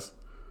 I guess.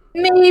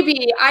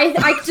 Maybe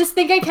I just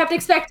think I kept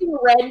expecting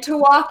Red to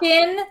walk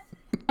in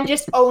and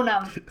just own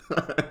him.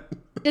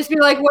 Just be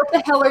like, "What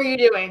the hell are you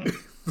doing?"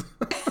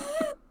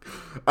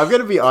 I'm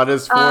gonna be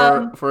honest.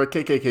 For a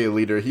KKK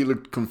leader, he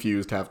looked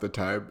confused half the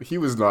time. He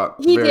was not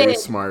He very did.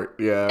 smart.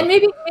 Yeah. And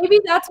maybe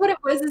that's what it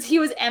was. Is he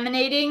was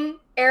emanating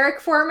Eric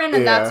Foreman,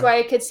 and that's Yeah. why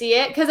I could see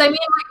it. Because I mean,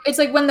 like, it's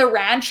like when the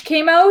ranch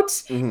came out,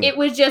 Mhm. it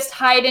was just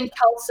Hyde and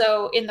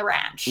Kelso in the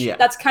ranch. Yeah.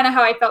 That's kind of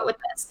how I felt with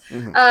this.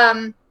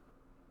 Mhm.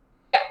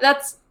 Yeah,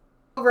 that's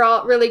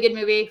overall really good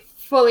movie.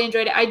 Fully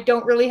enjoyed it. I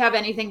don't really have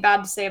anything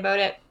bad to say about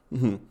it.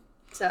 Mhm.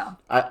 So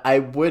I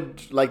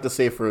would like to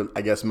say, for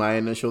I guess my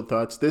initial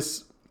thoughts,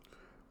 this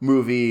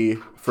movie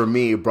for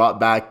me brought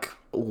back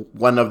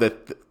one of the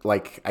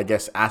like I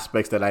guess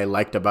aspects that I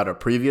liked about a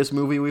previous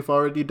movie we've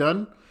already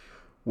done,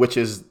 which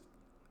is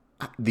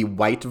the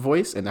white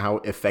voice and how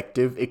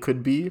effective it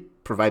could be,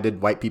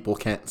 provided white people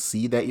can't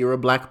see that you're a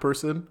black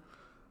person.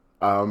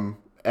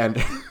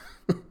 And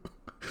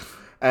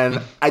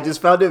and I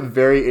just found it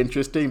very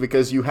interesting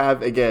because you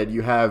have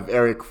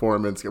Eric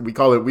Foreman.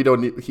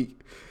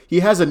 He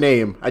has a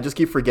name. I just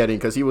keep forgetting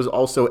because he was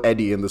also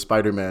Eddie in the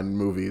Spider-Man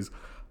movies.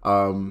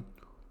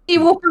 he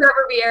will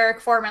forever be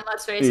Eric Foreman.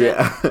 Let's face it.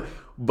 Yeah,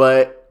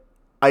 but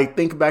I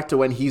think back to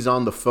when he's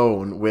on the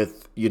phone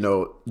with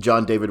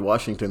John David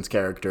Washington's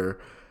character,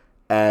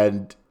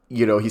 and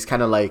he's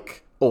kind of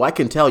like, "Oh, I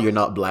can tell you're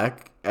not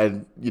black,"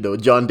 and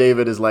John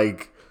David is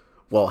like,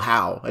 "Well,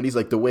 how?" And he's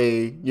like, "The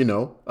way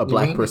a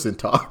black person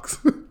talks."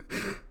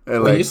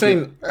 And When you're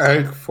saying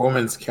Eric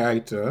Foreman's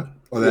character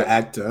or the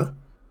actor,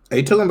 are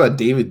you talking about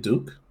David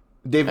Duke?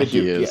 David He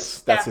Duke, is. yes,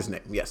 that's his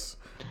name. Yes.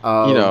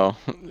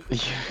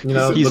 He's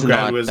the Grand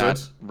not Wizard.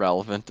 that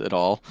relevant at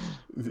all.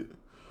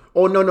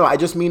 Oh no, I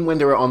just mean when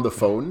they were on the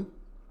phone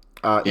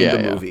in Yeah,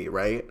 the yeah. movie,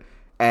 right?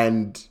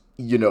 And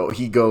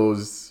he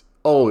goes,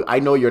 "Oh, I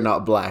know you're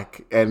not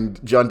black." And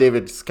John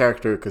David's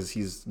character, because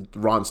he's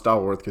Ron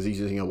Stallworth, because he's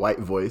using a white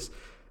voice,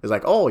 is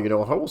like, "Oh,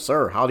 oh,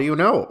 sir, how do you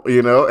know?"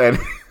 And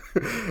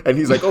and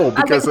he's like, "Oh,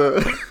 because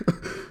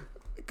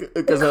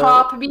The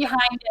cop behind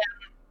him,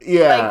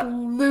 yeah." like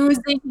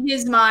losing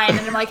his mind,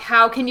 and I'm like,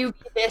 "How can you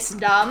be this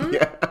dumb?"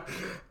 Yeah.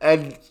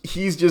 And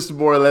he's just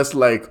more or less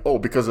like, "Oh,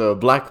 because a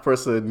black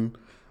person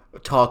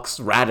talks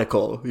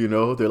radical,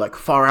 they're like,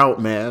 far out,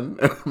 man."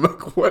 I'm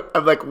like,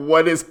 what?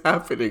 What is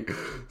happening?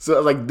 So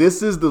like,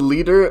 this is the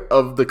leader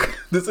of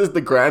this is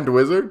the Grand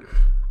Wizard.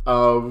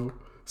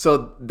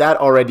 So that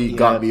already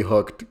got me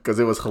hooked because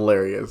it was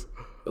hilarious.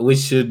 We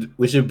should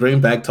bring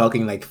back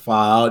talking like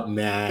far out,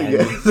 man.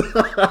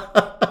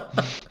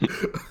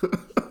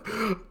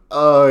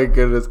 Oh my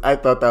goodness, I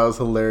thought that was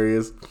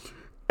hilarious.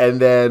 And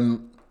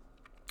then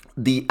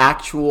the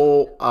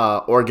actual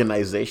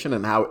organization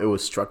and how it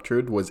was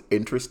structured was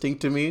interesting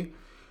to me,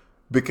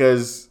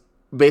 because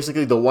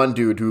basically the one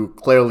dude who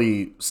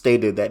clearly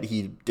stated that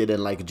he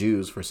didn't like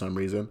Jews for some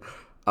reason,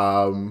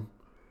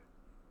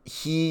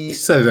 He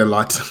said it a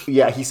lot.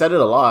 yeah, he said it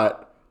a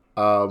lot,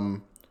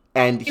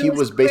 and he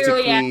was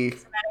clearly basically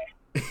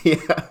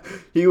yeah,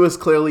 he was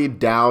clearly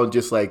down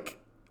just like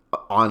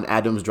on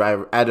Adam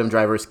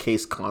Driver's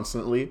case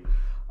constantly.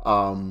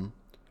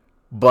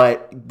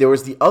 But there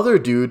was the other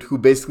dude who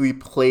basically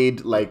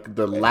played like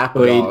the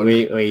lapdog.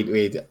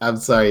 Wait. I'm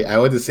sorry. I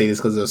want to say this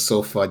because it was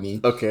so funny.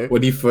 Okay.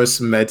 When he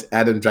first met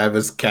Adam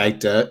Driver's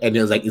character, and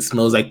it was like, it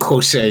smells like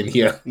kosher in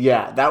here.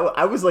 Yeah,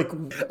 I was like,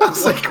 I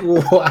was like,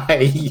 why?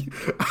 Like,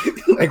 I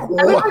was like,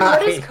 what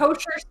does why?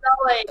 kosher smell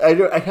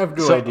like? I have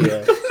no So-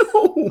 idea.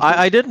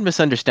 I didn't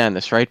misunderstand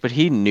this, right? But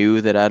he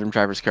knew that Adam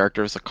Driver's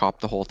character was a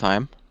cop the whole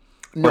time.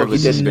 No, Or he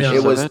was didn't. suspicious It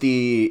of was it?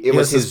 it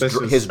was was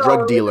suspicious. his Oh, drug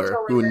it was dealer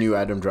totally who weird. knew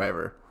Adam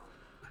Driver,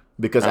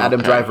 because Oh,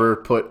 Adam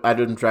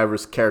okay.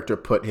 Driver's character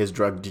put his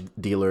drug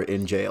dealer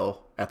in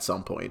jail at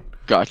some point.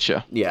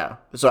 Gotcha. Yeah.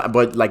 So,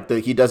 but like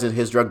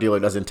his drug dealer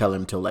doesn't tell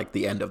him till like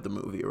the end of the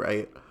movie,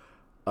 right?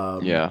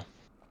 Yeah.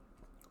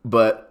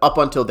 But up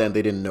until then,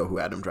 they didn't know who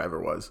Adam Driver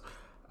was.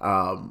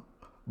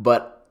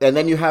 And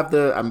then you have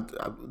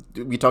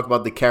we talk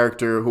about the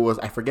character who was,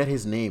 I forget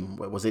his name.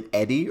 What was it,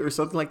 Eddie or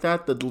something like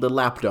that? The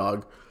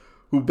lapdog,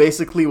 who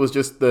basically was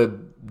just the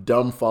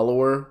dumb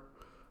follower.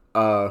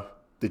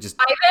 They just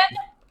Ivan?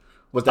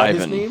 was that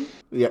his Ivan. name?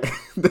 Yeah,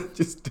 they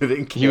just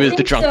didn't care. He was the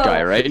think drunk so.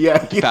 guy, right? Yeah,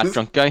 The he fat was-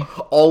 drunk guy.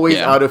 always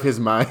Yeah. out of his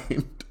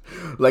mind.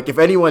 Like if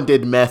anyone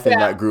did meth in Yeah,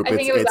 that group, I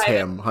think it was it's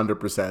Ivan. him,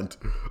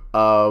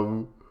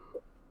 100%.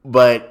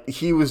 But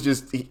he was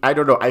just, I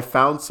don't know. I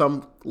found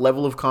some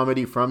level of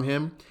comedy from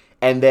him,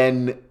 and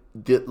then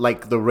the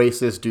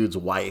racist dude's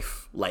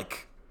wife,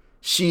 like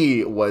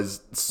she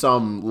was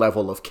some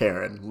level of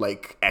Karen,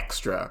 like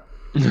extra.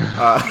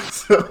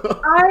 So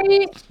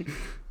I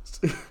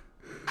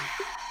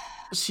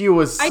she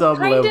was some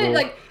kind of level.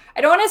 like. I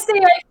don't want to say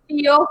I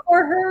feel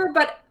for her,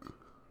 but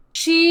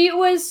she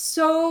was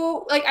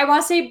so like I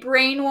want to say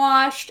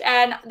brainwashed,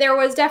 and there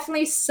was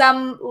definitely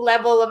some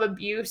level of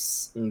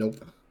abuse Nope.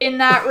 in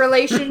that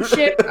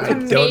relationship I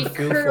to don't make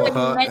feel her for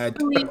like her at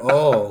mentally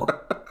all.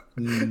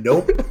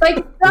 Nope.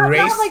 like not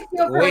Race. like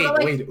feel for her, Wait, but,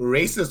 like, wait.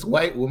 Racist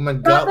white woman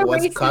Not got the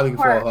what's racist coming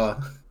part.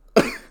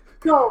 for her.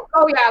 no,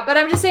 oh yeah, but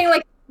I'm just saying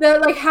like the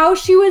like how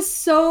she was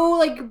so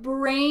like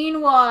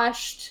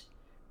brainwashed.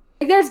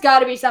 Like there's got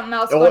to be something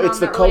else going Well, on it's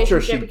in the that culture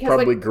she relationship because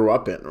probably like grew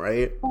up in,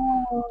 right?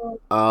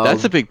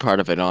 That's a big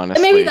part of it,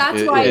 honestly. maybe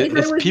that's why It-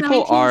 because it's it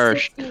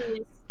was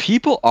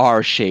people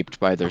are shaped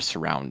by their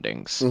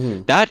surroundings.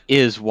 Mhm. That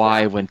is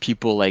why when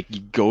people like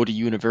go to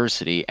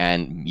university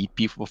and meet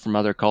people from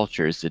other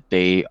cultures, that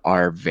they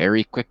are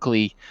very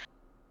quickly,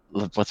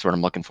 what's what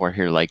I'm looking for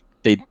here, like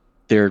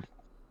they're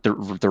the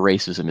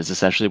racism is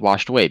essentially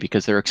washed away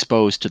because they're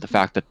exposed to the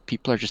fact that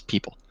people are just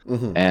people.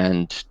 Mhm.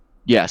 And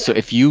yeah, so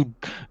if you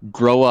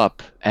grow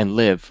up and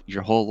live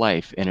your whole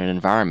life in an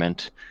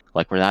environment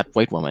like where that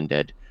white woman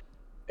did,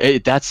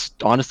 that's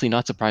honestly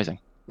not surprising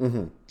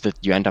Mhm. that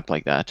you end up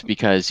like that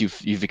because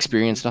you've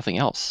experienced nothing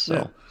else. So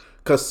Yeah.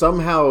 Because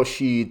somehow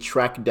she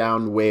tracked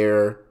down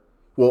where,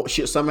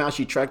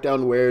 she tracked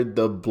down where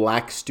the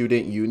Black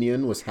Student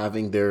Union was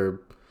having their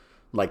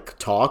like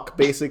talk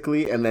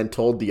basically, and then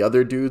told the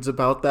other dudes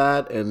about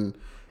that, and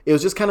it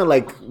was just kind of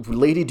like,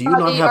 lady, do you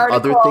not the have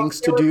other article. things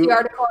to There was do? the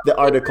article. The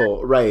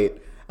article, right?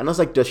 And I was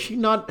like, does she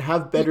not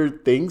have better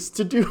things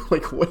to do?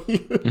 Like, what? Do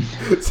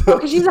you... so,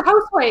 because she's a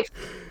housewife.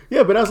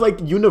 yeah, but I was like,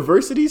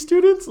 university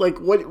students, like,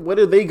 what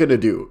are they gonna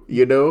do?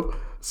 You know?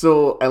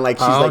 So, and like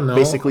she's I like don't know.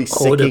 basically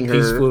Hold a sicking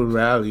peaceful her.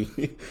 rally.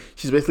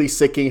 She's basically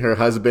sicking her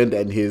husband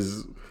and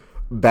his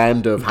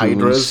band of Goons.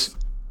 hydras.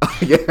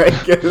 Yeah, I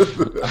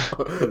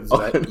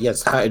guess.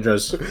 Yes,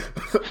 Hydras.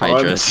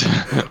 Hydras.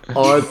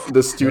 On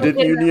the student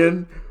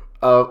union.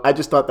 I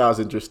just thought that was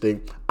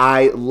interesting.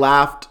 I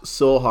laughed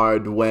so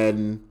hard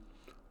when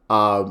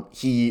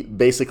he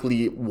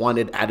basically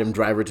wanted Adam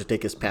Driver to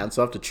take his pants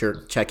off to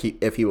check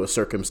if he was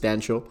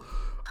circumstantial.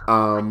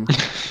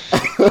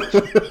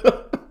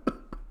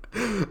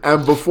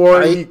 And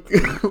before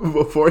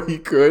he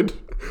could,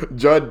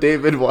 John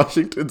David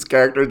Washington's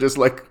character just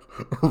like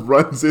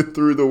runs in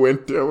through the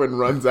window and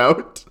runs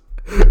out.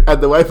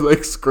 And the wife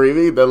like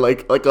screaming that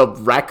like a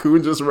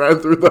raccoon just ran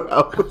through the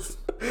house.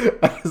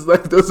 And it's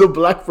like, there's a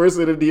black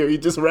person in here, he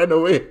just ran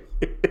away.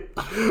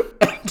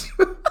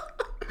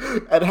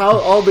 And how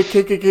all the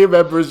KKK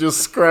members just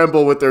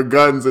scramble with their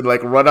guns and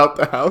like run out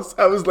the house.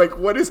 I was like,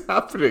 what is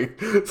happening?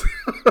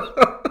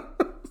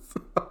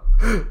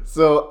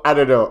 So I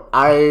don't know.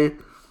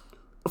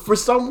 For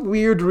some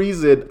weird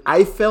reason,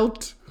 I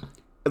felt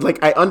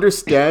like I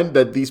understand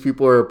that these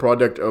people are a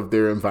product of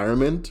their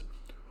environment,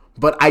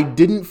 but I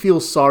didn't feel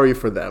sorry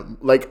for them.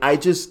 Like I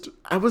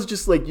was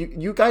just like,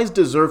 you guys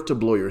deserve to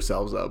blow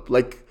yourselves up.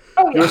 Like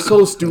you're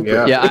so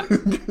stupid. Yeah,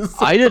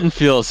 I didn't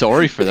feel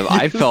sorry for them.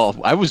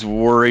 I was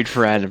worried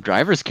for Adam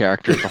Driver's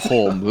character the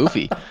whole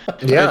movie.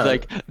 Yeah. It's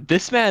like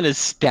this man is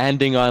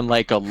standing on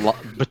like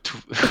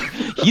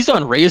he's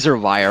on razor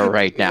wire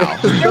right now.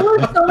 There were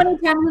so many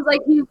times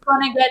like he's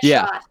gonna get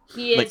Yeah. shot.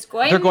 He is Like,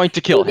 going. they're going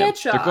to kill him. get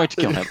shot. They're going to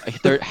kill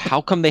him.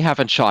 How come they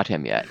haven't shot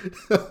him yet?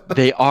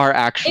 They are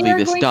actually They are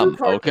this going dumb. to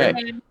torture Okay.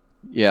 him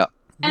Yeah.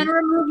 and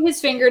remove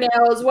his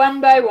fingernails one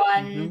by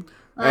one.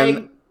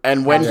 Like,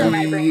 And when That's where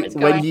my brain was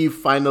when going. he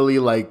finally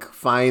like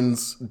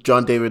finds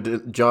John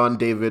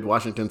David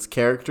Washington's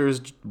character's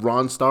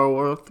Ron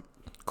Starworth,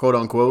 quote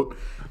unquote,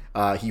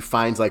 he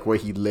finds like where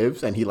he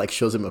lives and he like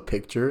shows him a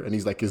picture and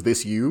he's like, "Is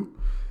this you?"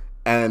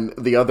 And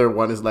the other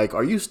one is like,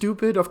 "Are you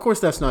stupid? Of course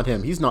that's not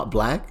him. He's not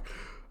black."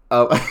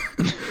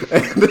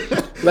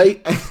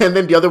 Like, And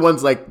then the other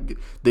one's like,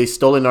 "They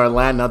stolen our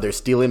land, now they're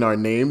stealing our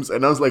names."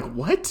 And I was like,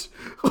 "What?"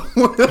 I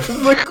was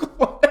like,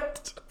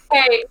 what?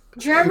 hey,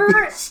 do you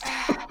remember?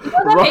 You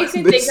know that makes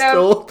me They think of.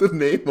 stole the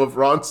name of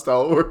Ron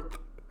Stallworth.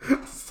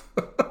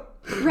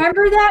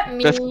 Remember that meme?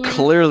 That's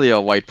clearly a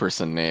white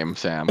person name,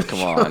 Sam.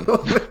 Come on.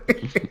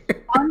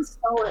 On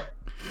Stollet.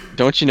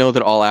 Don't you know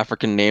that all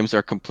African names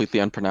are completely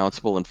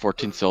unpronounceable and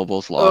 14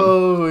 syllables long?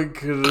 Oh my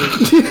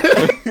goodness.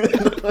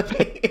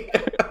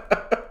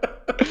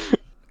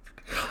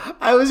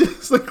 I was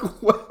just like,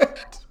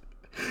 what?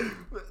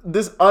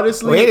 This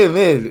honestly. wait a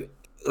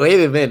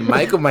minute.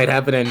 Michael might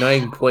have an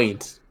annoying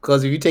point.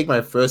 Because if you take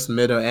my first,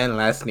 middle, and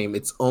last name,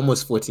 it's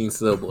almost 14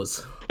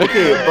 syllables.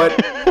 Okay,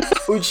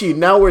 but Uchi,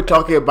 now we're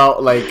talking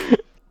about like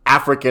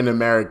African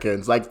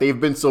Americans. Like they've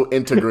been so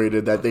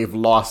integrated that they've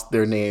lost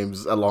their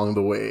names along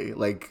the way.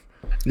 Like,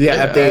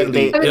 Yeah,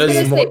 apparently. they- I was it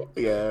was gonna more,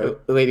 say- yeah.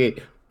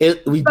 wait.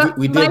 We But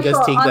did just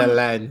Michael, take the on-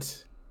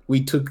 land.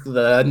 we took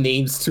the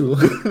names too.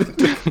 But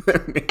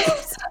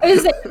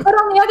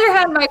on the other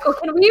hand, Michael,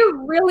 can we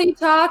really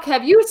talk?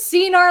 Have you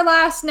seen our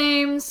last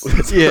names?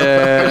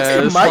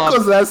 Yeah,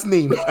 Michael's last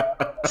name.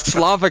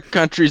 Slavic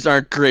countries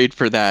aren't great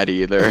for that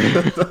either.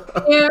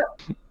 Yeah.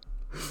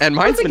 And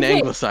mine's That's been okay.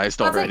 anglicized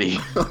That's already.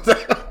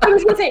 I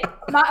was gonna say,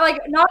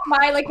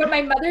 but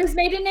my mother's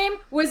maiden name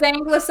was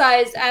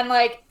anglicized, and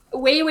like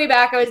way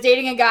back, I was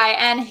dating a guy,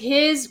 and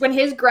when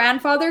his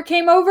grandfather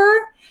came over,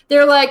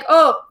 they're like,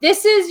 "Oh,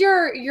 this is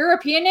your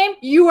European name.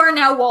 You are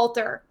now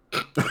Walter."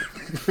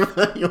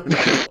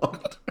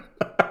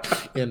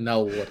 Yeah,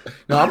 now what?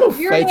 No, I'm gonna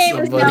Your fight name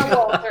is somebody. now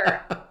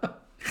Walter.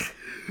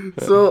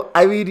 So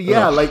I mean,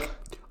 yeah, like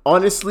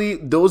honestly,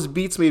 those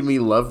beats made me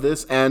love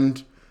this,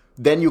 and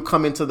then you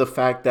come into the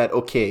fact that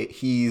okay,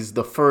 he's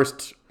the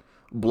first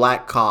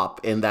black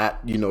cop in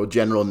that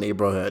general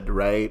neighborhood,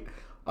 right?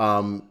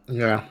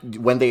 Yeah.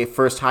 When they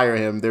first hire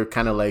him, they're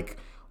kind of like,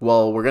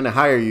 well, we're gonna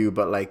hire you,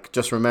 but like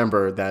just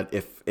remember that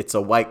if it's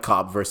a white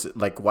cop versus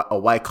like a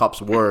white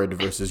cop's word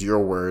versus your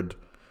word,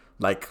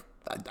 like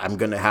I'm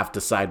gonna have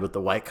to side with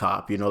the white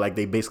cop. Like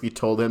they basically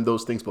told him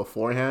those things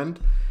beforehand,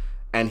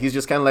 and he's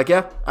just kind of like,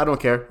 yeah, I don't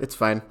care, it's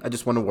fine, I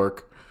just want to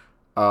work.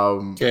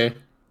 Okay.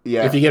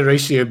 Yeah, If you get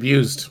racially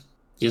abused,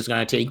 you're just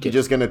gonna take you're it.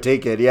 just gonna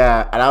take it,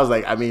 yeah. And I was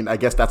like, I mean, I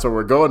guess that's what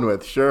we're going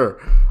with, sure.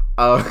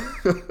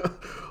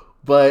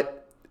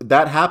 But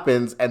that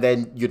happens, and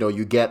then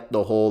you get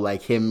the whole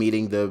like him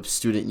meeting the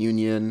student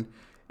union,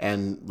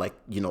 and like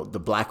the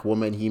black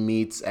woman he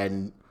meets,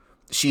 and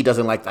she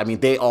doesn't like. I mean,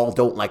 they all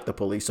don't like the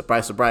police.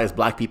 Surprise, surprise!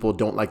 Black people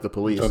don't like the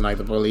police. Don't like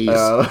the police.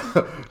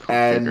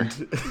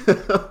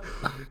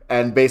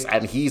 And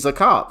he's a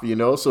cop,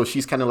 so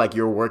she's kind of like,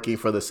 you're working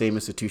for the same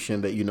institution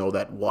that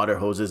that water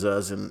hoses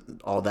us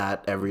and all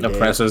that every day,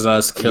 Oppresses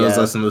us, kills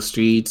Yeah. us in the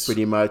streets.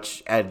 pretty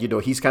much. And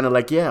he's kind of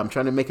like, yeah, I'm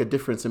trying to make a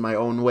difference in my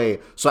own way.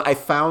 So I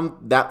found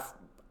that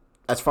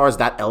as far as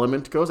that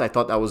element goes, I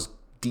thought that was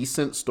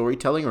decent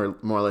storytelling, or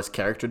more or less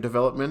character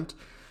development,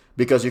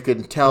 because you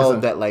can tell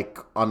that like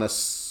on a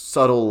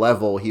subtle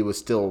level he was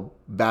still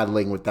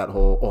battling with that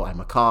whole, oh, I'm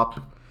a cop,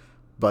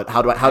 but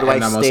how do I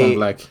And I'm also stay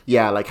black.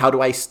 Yeah, like how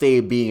do I stay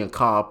being a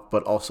cop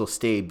but also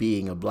stay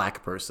being a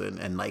black person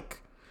and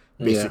like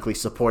basically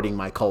supporting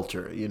my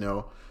culture,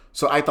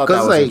 So I thought that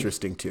 'Cause, was like,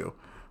 interesting too.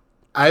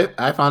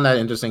 I found that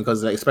interesting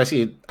because, like,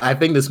 especially, I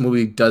think this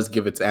movie does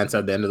give its answer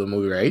at the end of the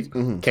movie, right?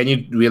 Can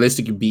you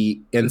realistically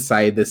be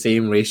inside the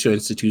same racial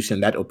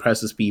institution that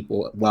oppresses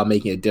people while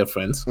making a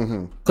difference?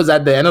 Because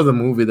at the end of the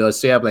movie, they'll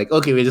say, like,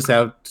 okay, we just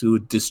have to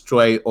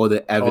destroy all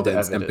the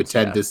evidence and evidence,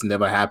 pretend yeah. this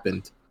never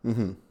happened.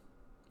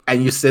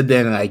 And you sit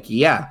there and like,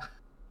 yeah,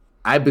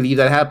 I believe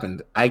that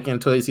happened. I can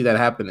totally see that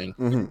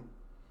happening.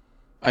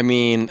 I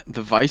mean,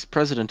 the vice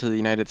president of the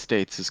United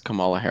States is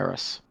Kamala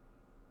Harris.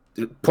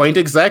 Point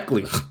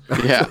exactly.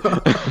 Yeah.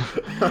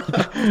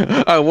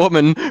 A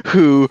woman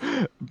who,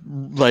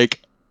 like,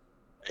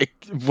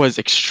 was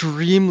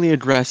extremely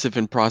aggressive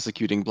in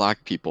prosecuting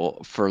black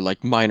people for,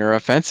 like, minor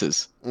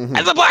offenses.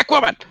 As a black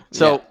woman!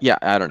 So, yeah,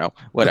 I don't know.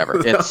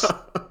 Whatever. It's,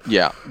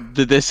 yeah.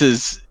 This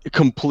is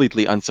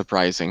completely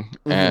unsurprising.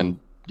 And,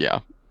 yeah.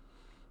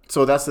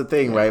 So that's the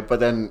thing, right? But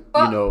then,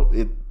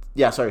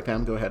 yeah, sorry,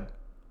 Pam, go ahead.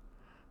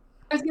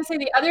 I was gonna say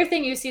the other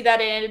thing you see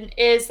that in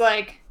is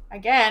like,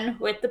 again,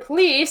 with the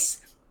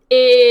police,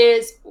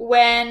 is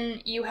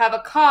when you have a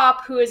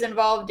cop who is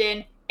involved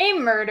in a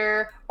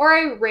murder or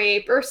a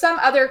rape or some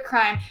other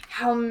crime,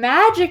 how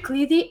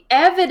magically the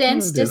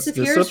evidence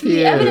disappears from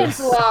the evidence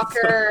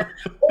locker.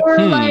 Or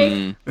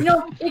like,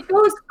 it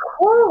goes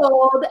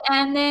cold,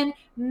 and then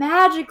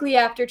magically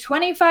after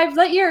 25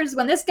 years,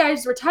 when this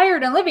guy's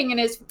retired and living in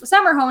his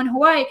summer home in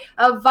Hawaii,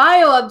 a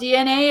vial of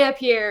DNA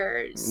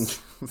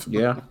appears.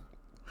 Yeah.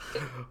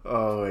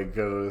 Oh my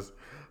goodness.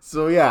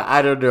 So yeah,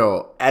 I don't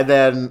know. And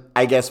then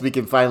I guess we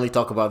can finally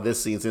talk about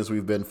this scene since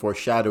we've been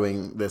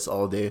foreshadowing this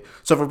all day.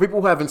 So for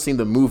people who haven't seen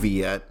the movie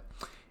yet,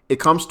 it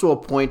comes to a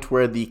point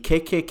where the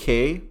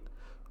KKK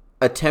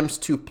attempts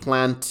to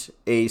plant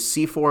a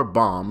C4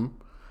 bomb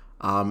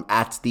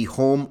at the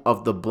home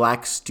of the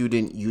Black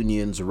Student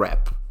Union's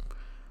rep.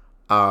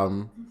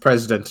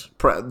 President.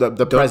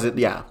 The president,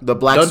 yeah. The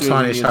Black Don't Student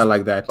tarnish Union's, her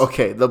like that.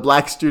 Okay, the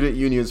Black Student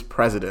Union's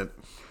president.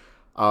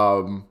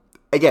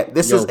 Again,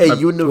 this is a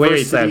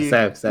university.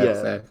 Wait,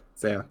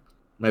 Sam.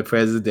 My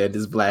president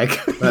is black.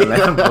 My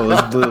Lambo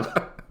is blue.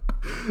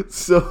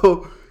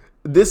 So,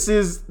 this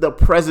is the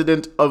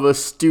president of a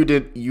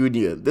student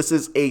union. This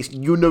is a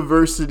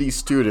university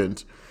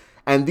student.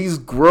 And these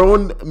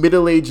grown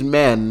middle-aged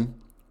men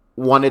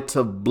wanted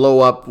to blow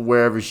up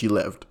wherever she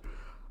lived.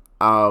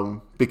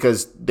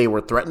 Because they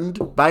were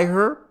threatened by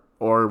her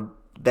or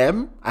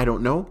them. I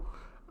don't know.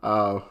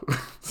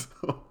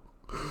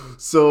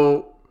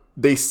 So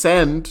they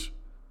send,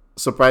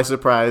 surprise,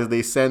 surprise,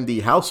 they send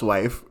the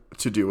housewife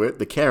to do it,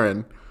 the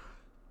Karen,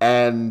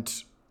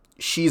 and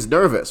she's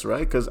nervous,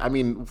 right? Because, I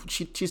mean,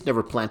 she's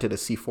never planted a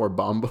C4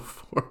 bomb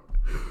before.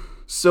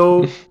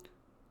 So,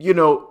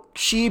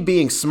 she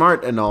being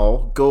smart and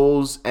all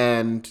goes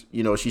and,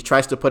 she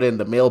tries to put it in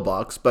the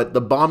mailbox, but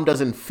the bomb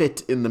doesn't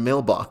fit in the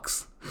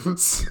mailbox.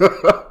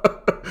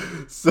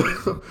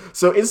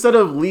 So instead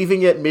of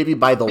leaving it maybe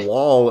by the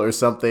wall or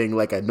something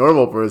like a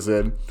normal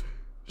person,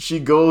 she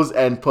goes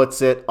and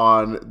puts it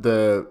on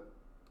the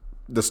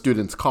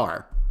student's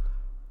car.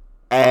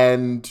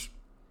 And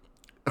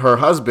her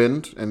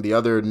husband and the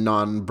other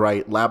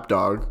non-bright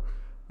lapdog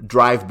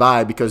drive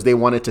by because they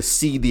wanted to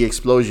see the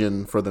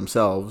explosion for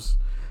themselves.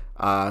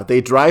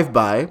 They drive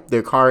by.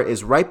 Their car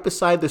is right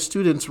beside the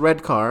student's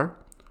red car,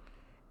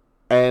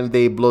 and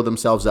they blow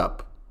themselves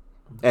up.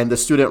 And the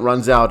student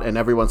runs out, and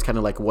everyone's kind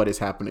of like, what is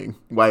happening?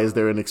 Why is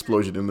there an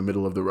explosion in the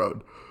middle of the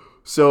road?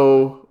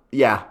 So,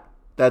 yeah,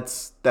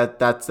 that's the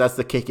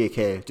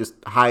KKK. Just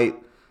high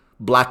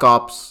black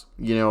ops,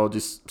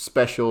 just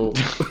special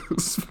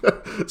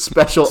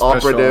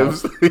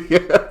operatives.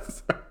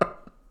 Yes.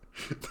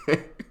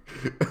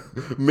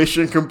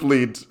 Mission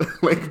complete.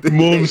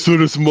 Mom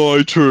said it's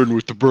my turn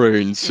with the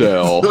brain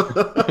cell.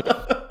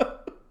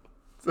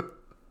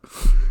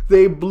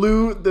 They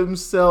blew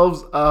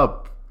themselves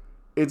up.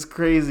 It's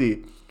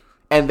crazy.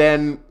 And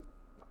then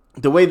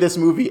the way this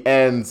movie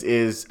ends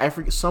is, I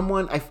think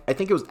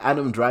it was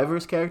Adam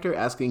Driver's character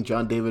asking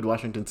John David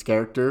Washington's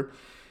character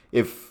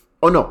it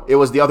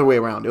was the other way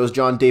around. It was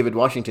John David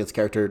Washington's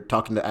character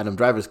talking to Adam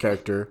Driver's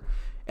character,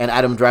 and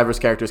Adam Driver's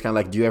character is kind of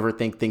like, do you ever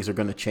think things are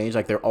going to change?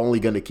 Like, they're only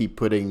going to keep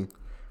putting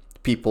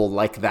people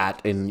like that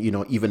in,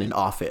 even in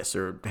office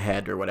or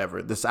head or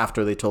whatever. This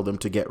after they told them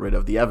to get rid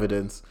of the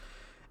evidence.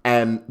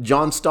 And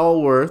John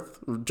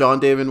Stallworth, John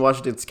David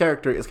Washington's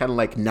character, is kind of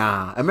like,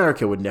 nah,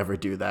 America would never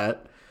do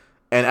that.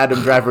 And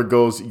Adam Driver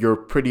goes, you're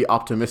pretty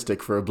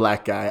optimistic for a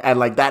black guy. And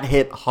like, that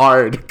hit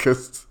hard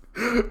because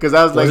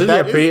I was like,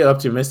 that pretty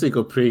optimistic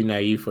or pretty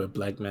naive for a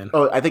black man?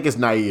 Oh, I think it's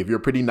naive. You're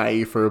pretty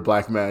naive for a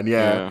black man.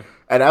 Yeah.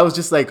 And I was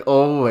just like,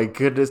 oh my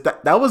goodness.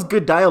 That was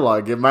good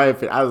dialogue in my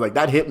opinion. I was like,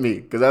 that hit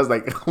me because I was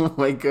like, oh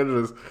my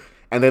goodness.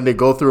 And then they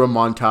go through a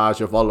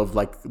montage of all of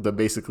like the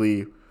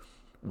basically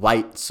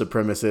white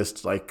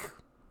supremacist like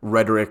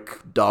rhetoric,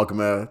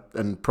 dogma,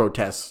 and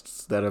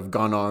protests that have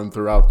gone on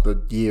throughout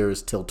the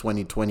years till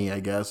 2020,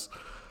 I guess,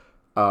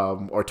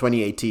 or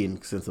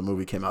 2018 since the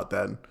movie came out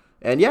then.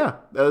 And yeah,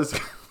 that's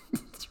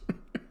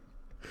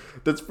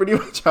pretty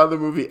much how the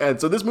movie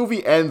ends. So this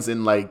movie ends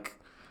in like,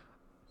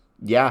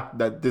 we're Not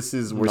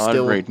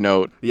still a great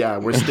note. Yeah,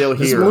 we're still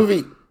here.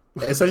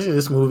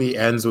 This movie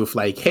ends with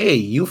like, hey,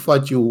 you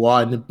thought you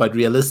won, but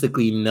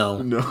realistically,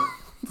 no.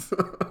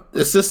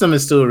 The system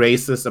is still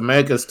racist.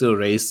 America is still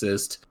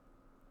racist.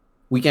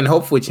 We can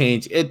hope for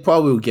change. It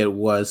probably will get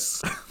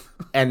worse.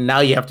 And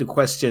now you have to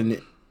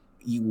question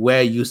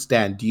where you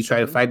stand. Do you try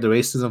to fight the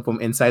racism from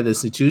inside the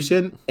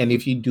institution? And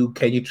if you do,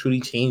 can you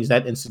truly change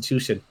that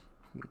institution?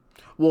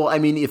 Well, I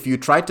mean, if you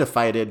try to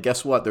fight it,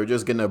 guess what? They're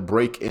just gonna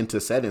break into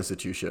said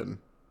institution,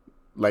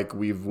 like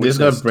we've witnessed.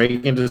 They're just gonna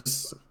break into.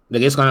 They're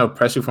just gonna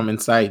oppress you from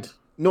inside.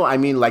 No, I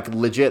mean, like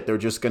legit. They're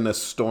just gonna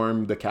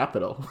storm the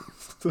Capitol.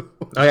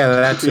 Oh yeah,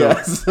 that's yeah.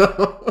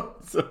 So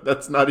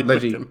that's not even.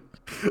 Legit.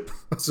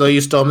 So you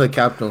storm the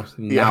Capitol.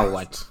 Now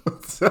what?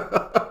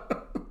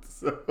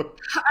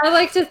 I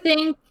like to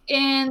think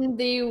in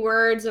the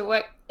words of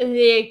what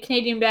the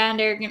Canadian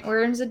band Arrogant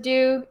Words would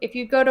do. If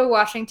you go to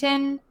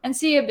Washington and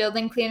see a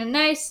building clean and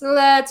nice,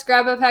 let's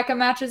grab a pack of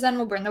matches and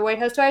we'll burn the White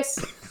House twice.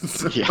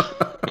 Yeah.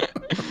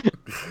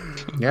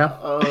 Yeah.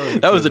 Oh,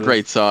 that was a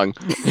great song.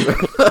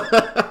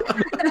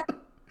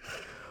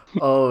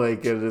 Oh my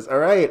goodness. All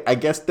right. I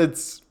guess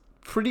that's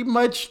pretty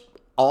much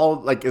all.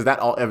 Like, is that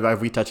all?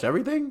 Have we touched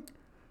everything?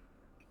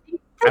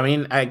 I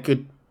mean, I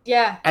could.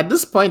 Yeah. At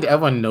this point,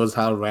 everyone knows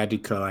how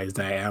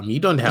radicalized I am. You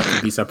don't have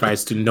to be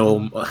surprised to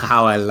know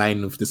how I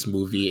align with this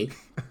movie.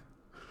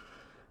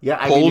 Yeah,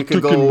 I mean, you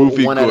could go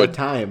one at a good.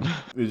 time.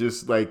 You're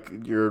just like,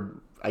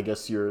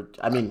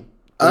 I mean,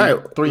 All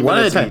right, 3 one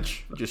minutes at a time.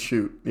 each. Just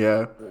shoot.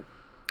 Yeah.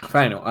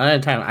 Fine, one at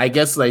a time. I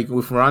guess, like,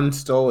 with Ron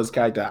Stow's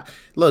character,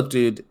 look,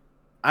 dude,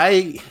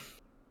 I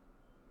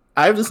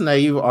have this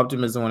naive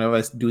optimism whenever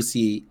I do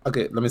see.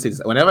 Okay, let me say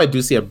this. Whenever I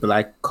do see a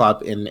black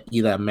cop in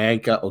either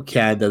America or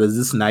Canada, there's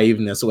this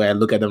naiveness where I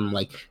look at them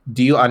like,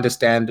 do you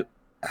understand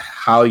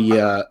how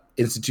your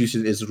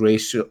institution is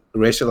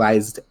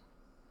racialized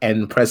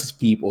and oppresses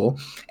people?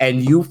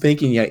 And you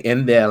thinking you're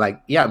in there,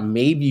 like, yeah,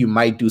 maybe you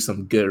might do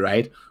some good,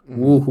 right?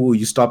 Mm-hmm. Woohoo,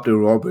 you stopped the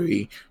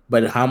robbery,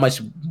 but how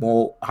much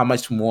more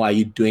are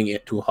you doing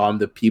it to harm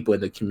the people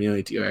in the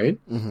community, right?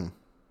 Mm-hmm.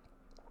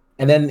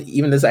 And then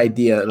even this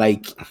idea,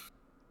 like,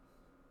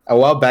 a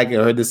while back, I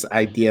heard this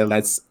idea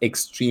that's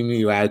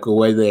extremely radical,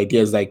 where the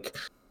idea is like,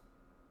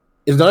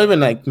 it's not even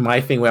like my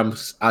thing where I'm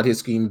out here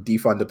screaming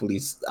defund the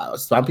police.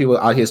 Some people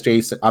out here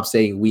straight up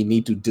saying we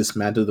need to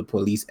dismantle the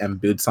police and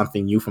build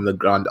something new from the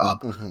ground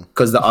up.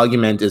 Because the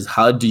argument is,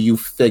 how do you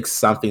fix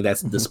something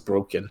that's this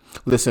broken?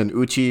 Listen,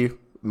 Uchi,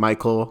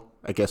 Michael,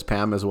 I guess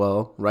Pam as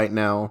well. Right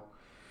now,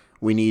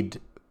 we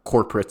need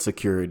corporate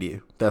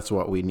security. That's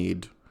what we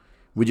need.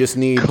 We just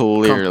need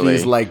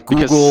companies like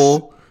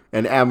Google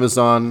and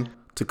Amazon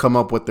to come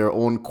up with their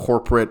own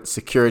corporate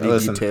security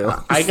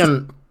detail. I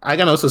can I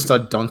can also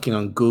start dunking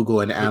on Google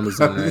and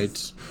Amazon,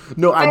 right?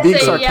 No, I'm I being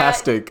say, yeah.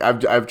 sarcastic.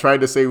 I've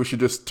tried to say we should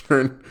just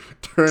turn.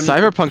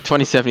 Cyberpunk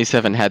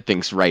 2077 had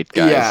things right,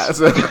 guys. Yeah.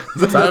 So,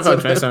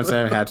 Cyberpunk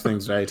 2077 had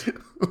things right.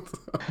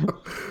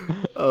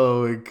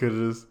 oh my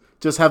goodness.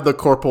 Just have the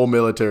corporal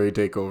military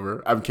take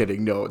over. I'm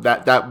kidding. No,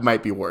 that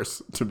might be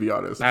worse, to be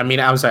honest. I mean,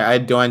 I'm sorry. I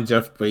don't want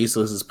Jeff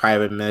Bezos'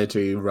 private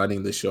military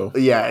running the show.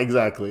 Yeah,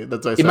 exactly.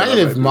 That's what I said. Imagine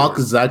that if might be Mark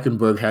worse.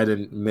 Zuckerberg had a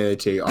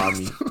military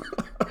army.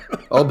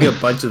 It'll be a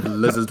bunch of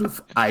lizards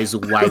with eyes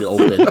wide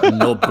open,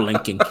 no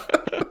blinking.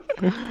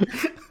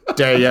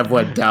 There,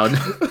 everyone down.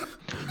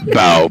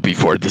 Bow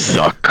before the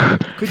suck.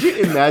 Could you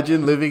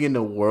imagine living in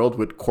a world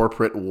with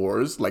corporate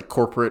wars, like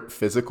corporate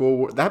physical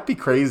war? That'd be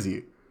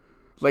crazy.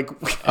 Like,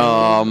 what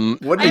are you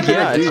yeah,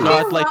 gonna it's do?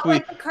 not like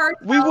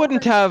we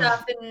wouldn't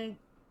have- And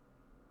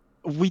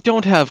We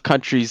don't have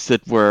countries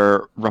that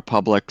were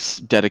republics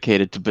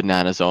dedicated to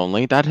bananas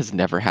only. That has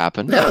never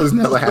happened. That has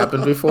never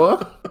happened before.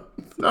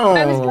 No,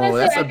 I was gonna say,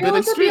 that's I a feel bit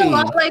like it'd be a extreme.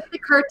 lot like the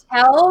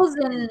cartels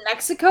in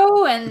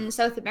Mexico and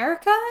South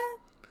America.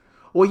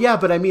 Well, yeah,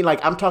 but I mean,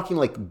 like, I'm talking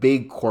like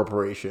big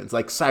corporations,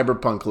 like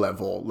cyberpunk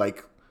level,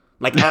 like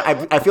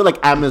I feel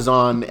like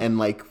Amazon and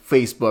like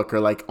Facebook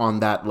are like on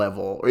that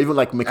level, or even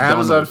like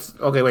McDonald's. Amazon.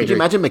 Okay, wait. Could you wait.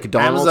 imagine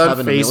McDonald's Amazon,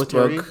 having a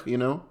military? Facebook. You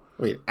know?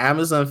 Wait,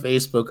 Amazon,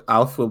 Facebook,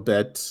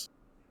 Alphabet.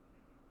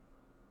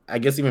 I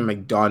guess even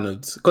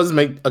McDonald's. Because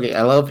okay,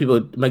 a lot of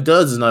people.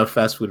 McDonald's is not a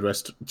fast food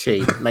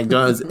chain.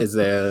 McDonald's is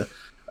a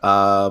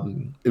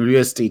real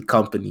estate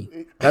company.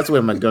 That's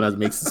where McDonald's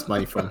makes its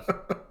money from.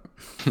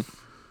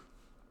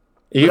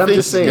 You I'm think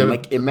just saying, the-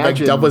 like,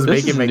 imagine- McDonald's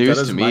This making is news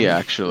McDonald's to me, money?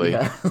 actually.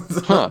 Yeah.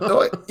 Huh.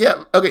 No,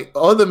 yeah, okay.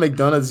 All the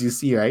McDonald's you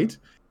see, right?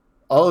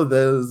 All of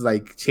those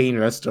like chain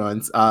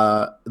restaurants,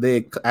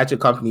 the actual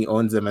company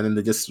owns them, and then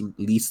they just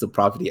lease the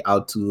property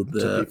out to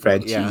the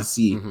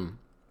franchisee. Mhm.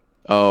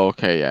 Oh,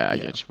 okay, yeah,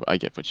 Yeah. I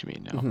get what you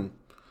mean now. Mhm.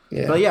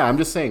 Yeah. But yeah, I'm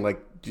just saying,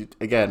 like,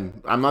 again,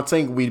 I'm not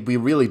saying we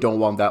really don't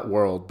want that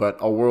world, but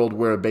a world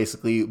where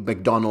basically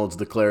McDonald's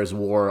declares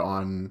war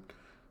on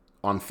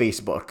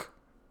Facebook,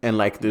 and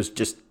like there's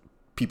just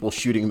people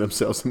shooting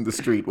themselves in the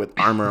street with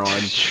armor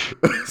on.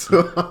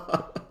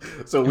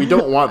 so we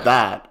don't want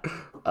that.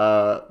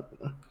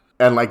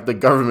 And like the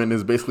government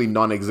is basically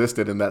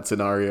non-existent in that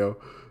scenario.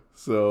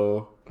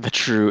 So The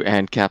true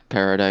ANCAP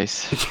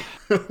paradise.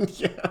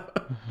 yeah.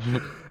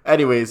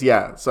 Anyways,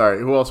 yeah. Sorry.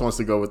 Who else wants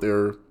to go with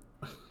their?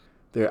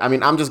 I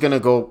mean, I'm just gonna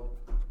go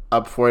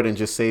up for it and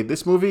just say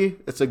this movie.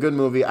 It's a good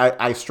movie.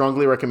 I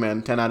strongly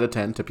recommend 10 out of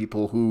 10 to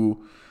people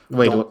who.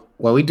 Wait, don't-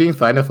 what are we doing?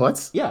 Final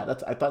thoughts? Yeah,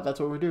 I thought that's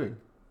what we're doing.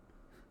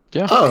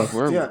 Yeah, Oh,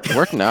 we're yeah.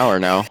 working an hour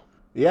now.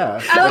 Yeah.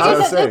 Like that's what I I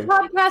was said, this saying.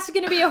 podcast is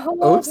going to be a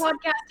whole Oops.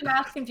 podcast of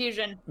math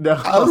confusion. No.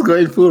 I was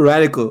going full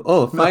radical.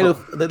 Oh, final.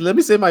 Let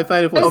me say my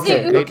final thoughts.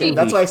 Okay, Great okay. movie.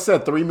 That's why I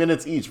said 3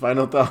 minutes each.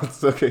 Final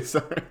thoughts. Okay,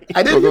 sorry.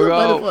 I didn't Go, do go,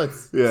 final go.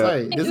 thoughts. Yeah.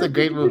 Sorry, this is a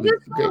great You movie.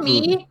 just Great told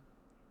movie. me.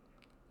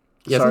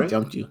 Yes, Sorry? I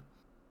jumped you.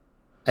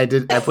 I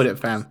did. I put it,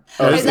 fam.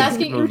 Oh, I It's was a great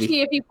asking movie.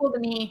 Uchi if he pulled a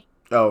me.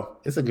 Oh,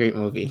 It's a great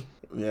movie.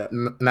 yeah.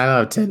 9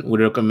 out of 10 would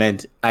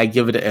recommend. I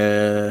give it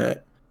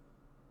a.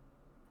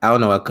 I don't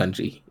know what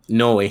country.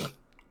 Norway.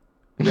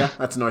 Yeah,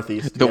 that's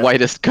Northeast. The yeah.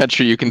 whitest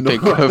country you can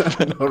think of.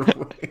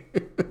 Norway.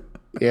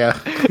 Yeah.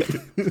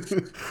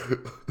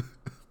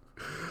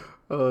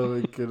 Oh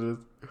my goodness.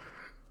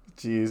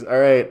 Jeez. All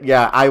right.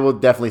 Yeah, I will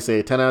definitely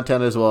say 10 out of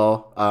 10 as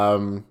well.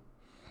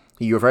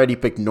 You've already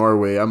picked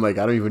Norway. I'm like,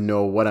 I don't even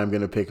know what I'm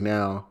gonna pick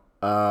now.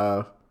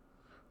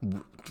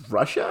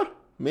 Russia?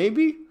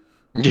 Maybe?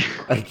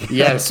 I guess.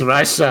 Yes,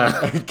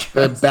 Russia.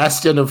 The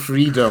bastion of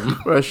freedom.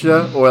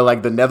 Russia or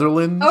like the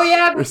Netherlands? Oh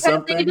yeah, or because they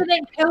something.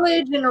 didn't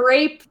pillage and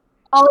rape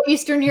all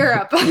Eastern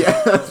Europe.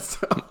 Yeah.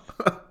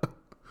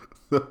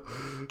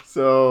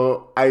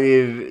 So I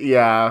mean,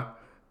 yeah.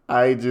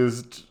 I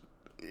just,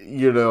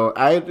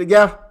 I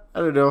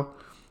don't know.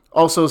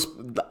 Also,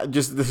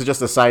 this is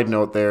just a side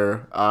note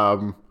there.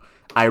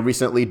 I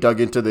recently dug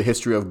into the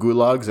history of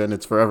gulags, and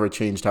it's forever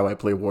changed how I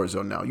play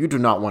Warzone now. You do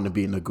not want to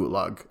be in a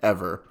gulag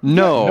ever.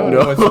 No, No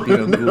one wants to be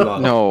in a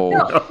gulag. no.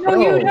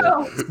 No, you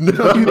don't.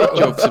 No, You make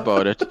jokes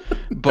about it,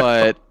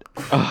 but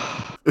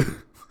it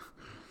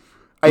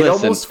listen,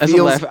 almost as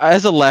feels.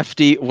 as a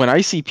lefty, when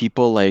I see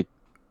people like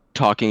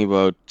talking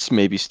about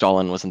maybe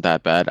Stalin wasn't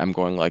that bad, I'm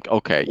going like,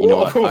 okay, you know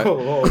what?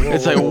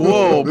 It's like,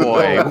 whoa,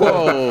 boy,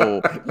 whoa.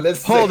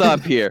 Hold up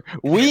here.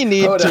 We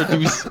need Hold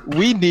to up.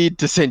 we need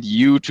to send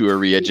you to a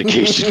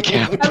re-education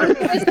camp. I was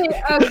gonna say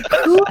a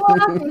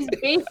gulag is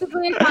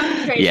basically a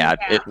concentration Yeah,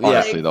 camp.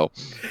 honestly though.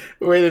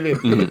 Wait a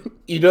minute.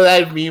 You know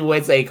that meme where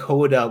it's like,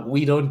 hold up,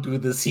 we don't do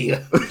this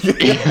here.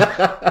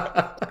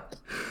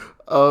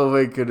 Oh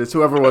my goodness!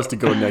 Whoever wants to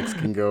go next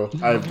can go.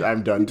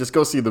 I'm done. Just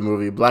go see the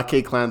movie Black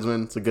K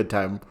Klansman. It's a good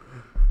time.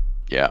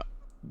 Yeah,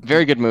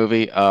 very good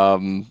movie.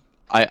 I'm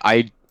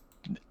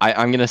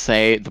gonna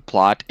say the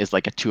plot is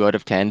like a 2 out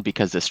of 10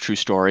 because this true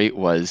story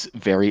was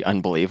very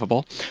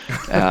unbelievable.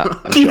 I'm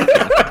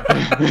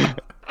joking.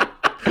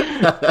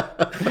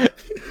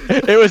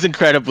 It was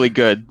incredibly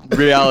good.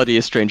 Reality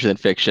is stranger than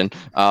fiction.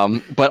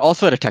 But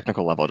also at a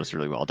technical level, it was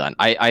really well done.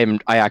 I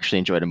actually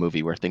enjoyed a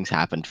movie where things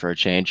happened for a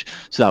change,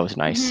 so that was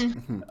nice.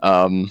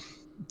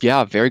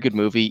 Yeah, very good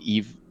movie.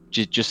 Eve,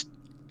 just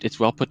it's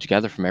well put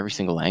together from every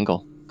single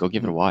angle. Go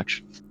give it a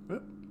watch.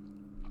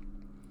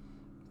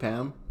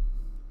 Pam?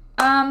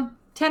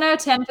 10 out of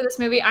 10 for this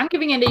movie. I'm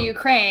giving it to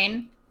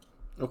Ukraine.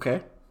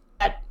 Okay.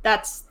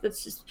 That's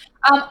just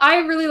I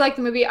really liked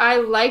the movie. I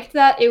liked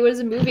that it was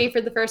a movie for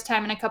the first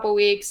time in a couple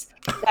weeks.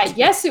 That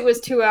yes, it was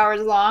 2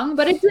 hours long,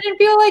 but it didn't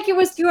feel like it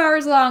was 2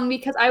 hours long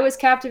because I was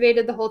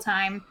captivated the whole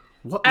time.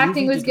 What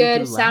Acting movie was did we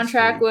good. do last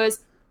Soundtrack week? was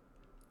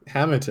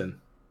Hamilton.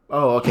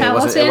 Oh, okay. It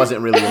Hamilton?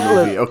 wasn't really a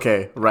movie.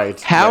 Okay, right.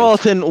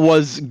 Hamilton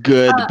was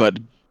good, but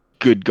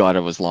good God, it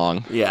was long.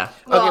 Right. Yeah.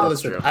 Well, Okay,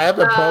 listen. I have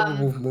a problem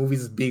with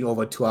movies being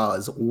over 2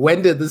 hours.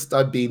 When did this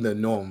start being the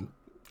norm?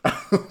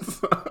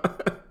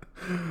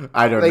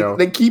 I don't know.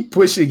 They keep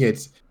pushing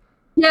it.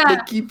 yeah. They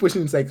keep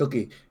pushing. It's like,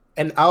 okay,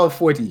 an hour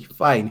 40,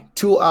 fine.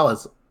 2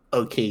 hours,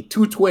 okay.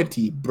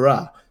 220,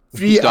 bruh.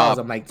 3 Stop. hours,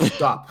 I'm like,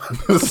 stop.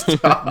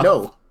 Stop.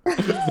 No.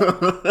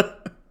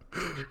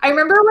 I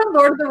remember when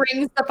Lord of the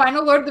Rings, the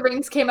final Lord of the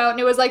Rings came out, and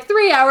it was like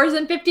 3 hours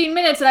and 15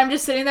 minutes, and I'm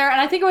just sitting there, and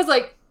I think it was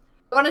like,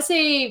 I want to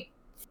say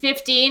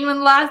 15 when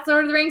the last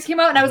Lord of the Rings came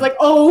out, and I was like,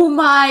 oh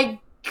my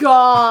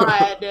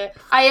god,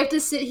 I have to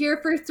sit here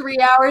for 3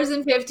 hours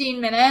and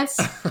 15 minutes.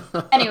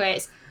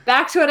 Anyways,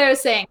 back to what I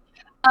was saying.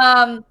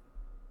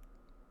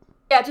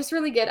 Yeah, just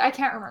really good. I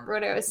can't remember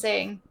what I was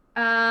saying.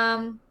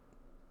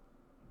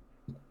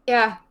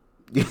 Yeah.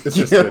 It's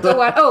just good. So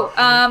what? Oh,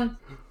 no,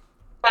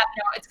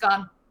 it's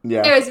gone.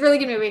 Yeah. Anyways, really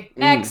good movie.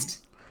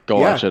 Next. Go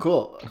Yeah, watch it.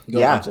 cool. Go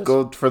Yeah, watch it.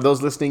 go for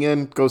those listening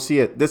in. Go see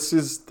it. This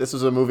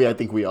is a movie I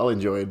think we all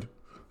enjoyed.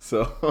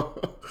 So,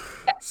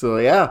 so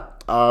yeah.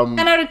 10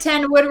 out of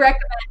 10 would recommend.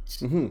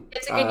 Mhm.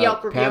 It's a good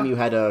Yelp review. Pam, you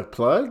had a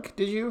plug?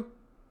 Did you?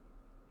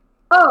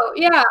 Oh,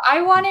 yeah.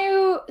 I want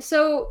to.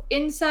 So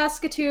in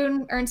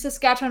Saskatoon,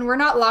 we're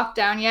not locked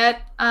down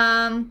yet.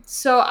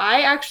 So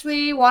I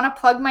actually want to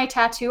plug my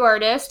tattoo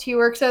artist. He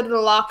works out at the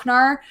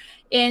Lochnar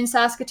in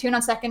Saskatoon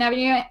on 2nd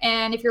Avenue.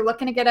 And if you're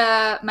looking to get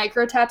a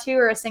micro tattoo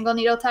or a single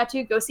needle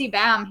tattoo, go see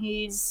Bam.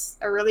 He's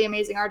a really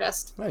amazing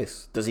artist.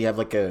 Nice. Does he have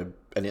like an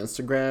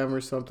Instagram or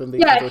something that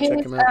Yeah, you can go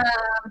check him out?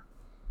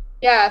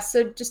 yeah.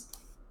 So just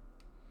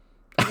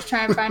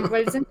trying to find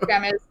what his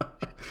Instagram is.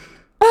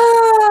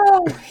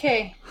 Oh,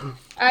 okay.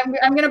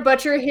 I'm gonna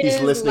butcher his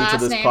He's listening last to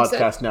this name.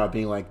 podcast now,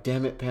 being like,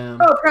 "Damn it, Pam."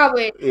 Oh,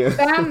 probably. Yeah.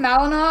 Bam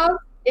Malinov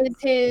is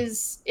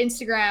his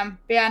Instagram.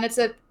 Yeah, and it's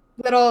a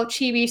little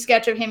chibi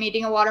sketch of him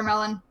eating a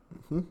watermelon.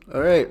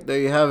 All right, there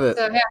you have it.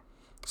 So yeah,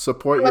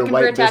 Support Looking your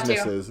for a white tattoo.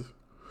 businesses.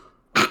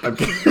 I'm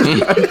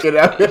kidding. I'm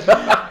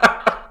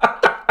kidding.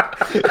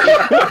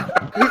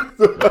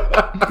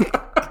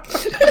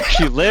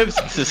 She lives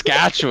in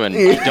Saskatchewan.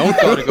 You don't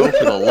gotta go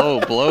for the low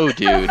blow,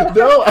 dude.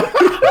 No,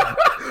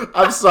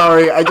 I'm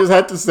sorry. I just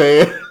had to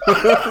say it.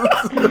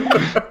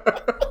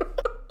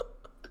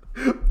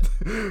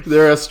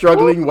 There are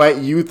struggling white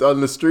youth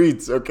on the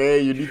streets. Okay,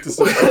 you need to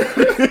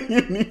support.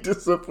 You need to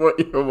support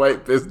your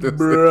white business.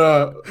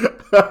 Bruh.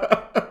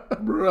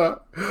 Bruh.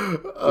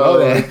 Oh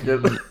my Whoa.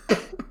 goodness.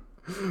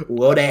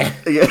 Whoa there.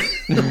 Yeah.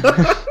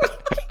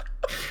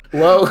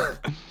 Whoa.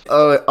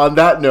 On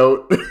that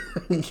note,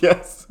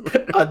 yes.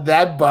 On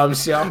that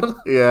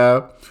bombshell.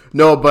 Yeah.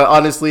 No, but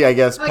honestly, I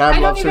guess like, Pam I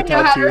don't loves her even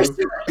know how to tattoo.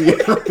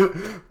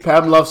 respond. Yeah.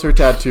 Pam loves her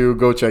tattoo.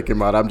 Go check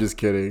him out. I'm just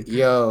kidding.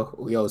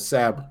 Yo,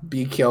 Sam,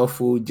 be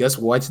careful. Just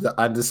watch the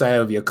underside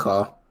of your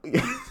car.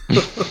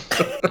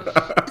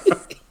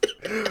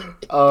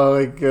 Oh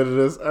my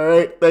goodness. All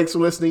right. Thanks for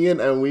listening in,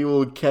 and we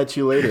will catch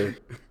you later.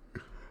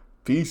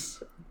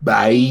 Peace.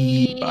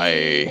 Bye.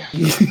 Bye.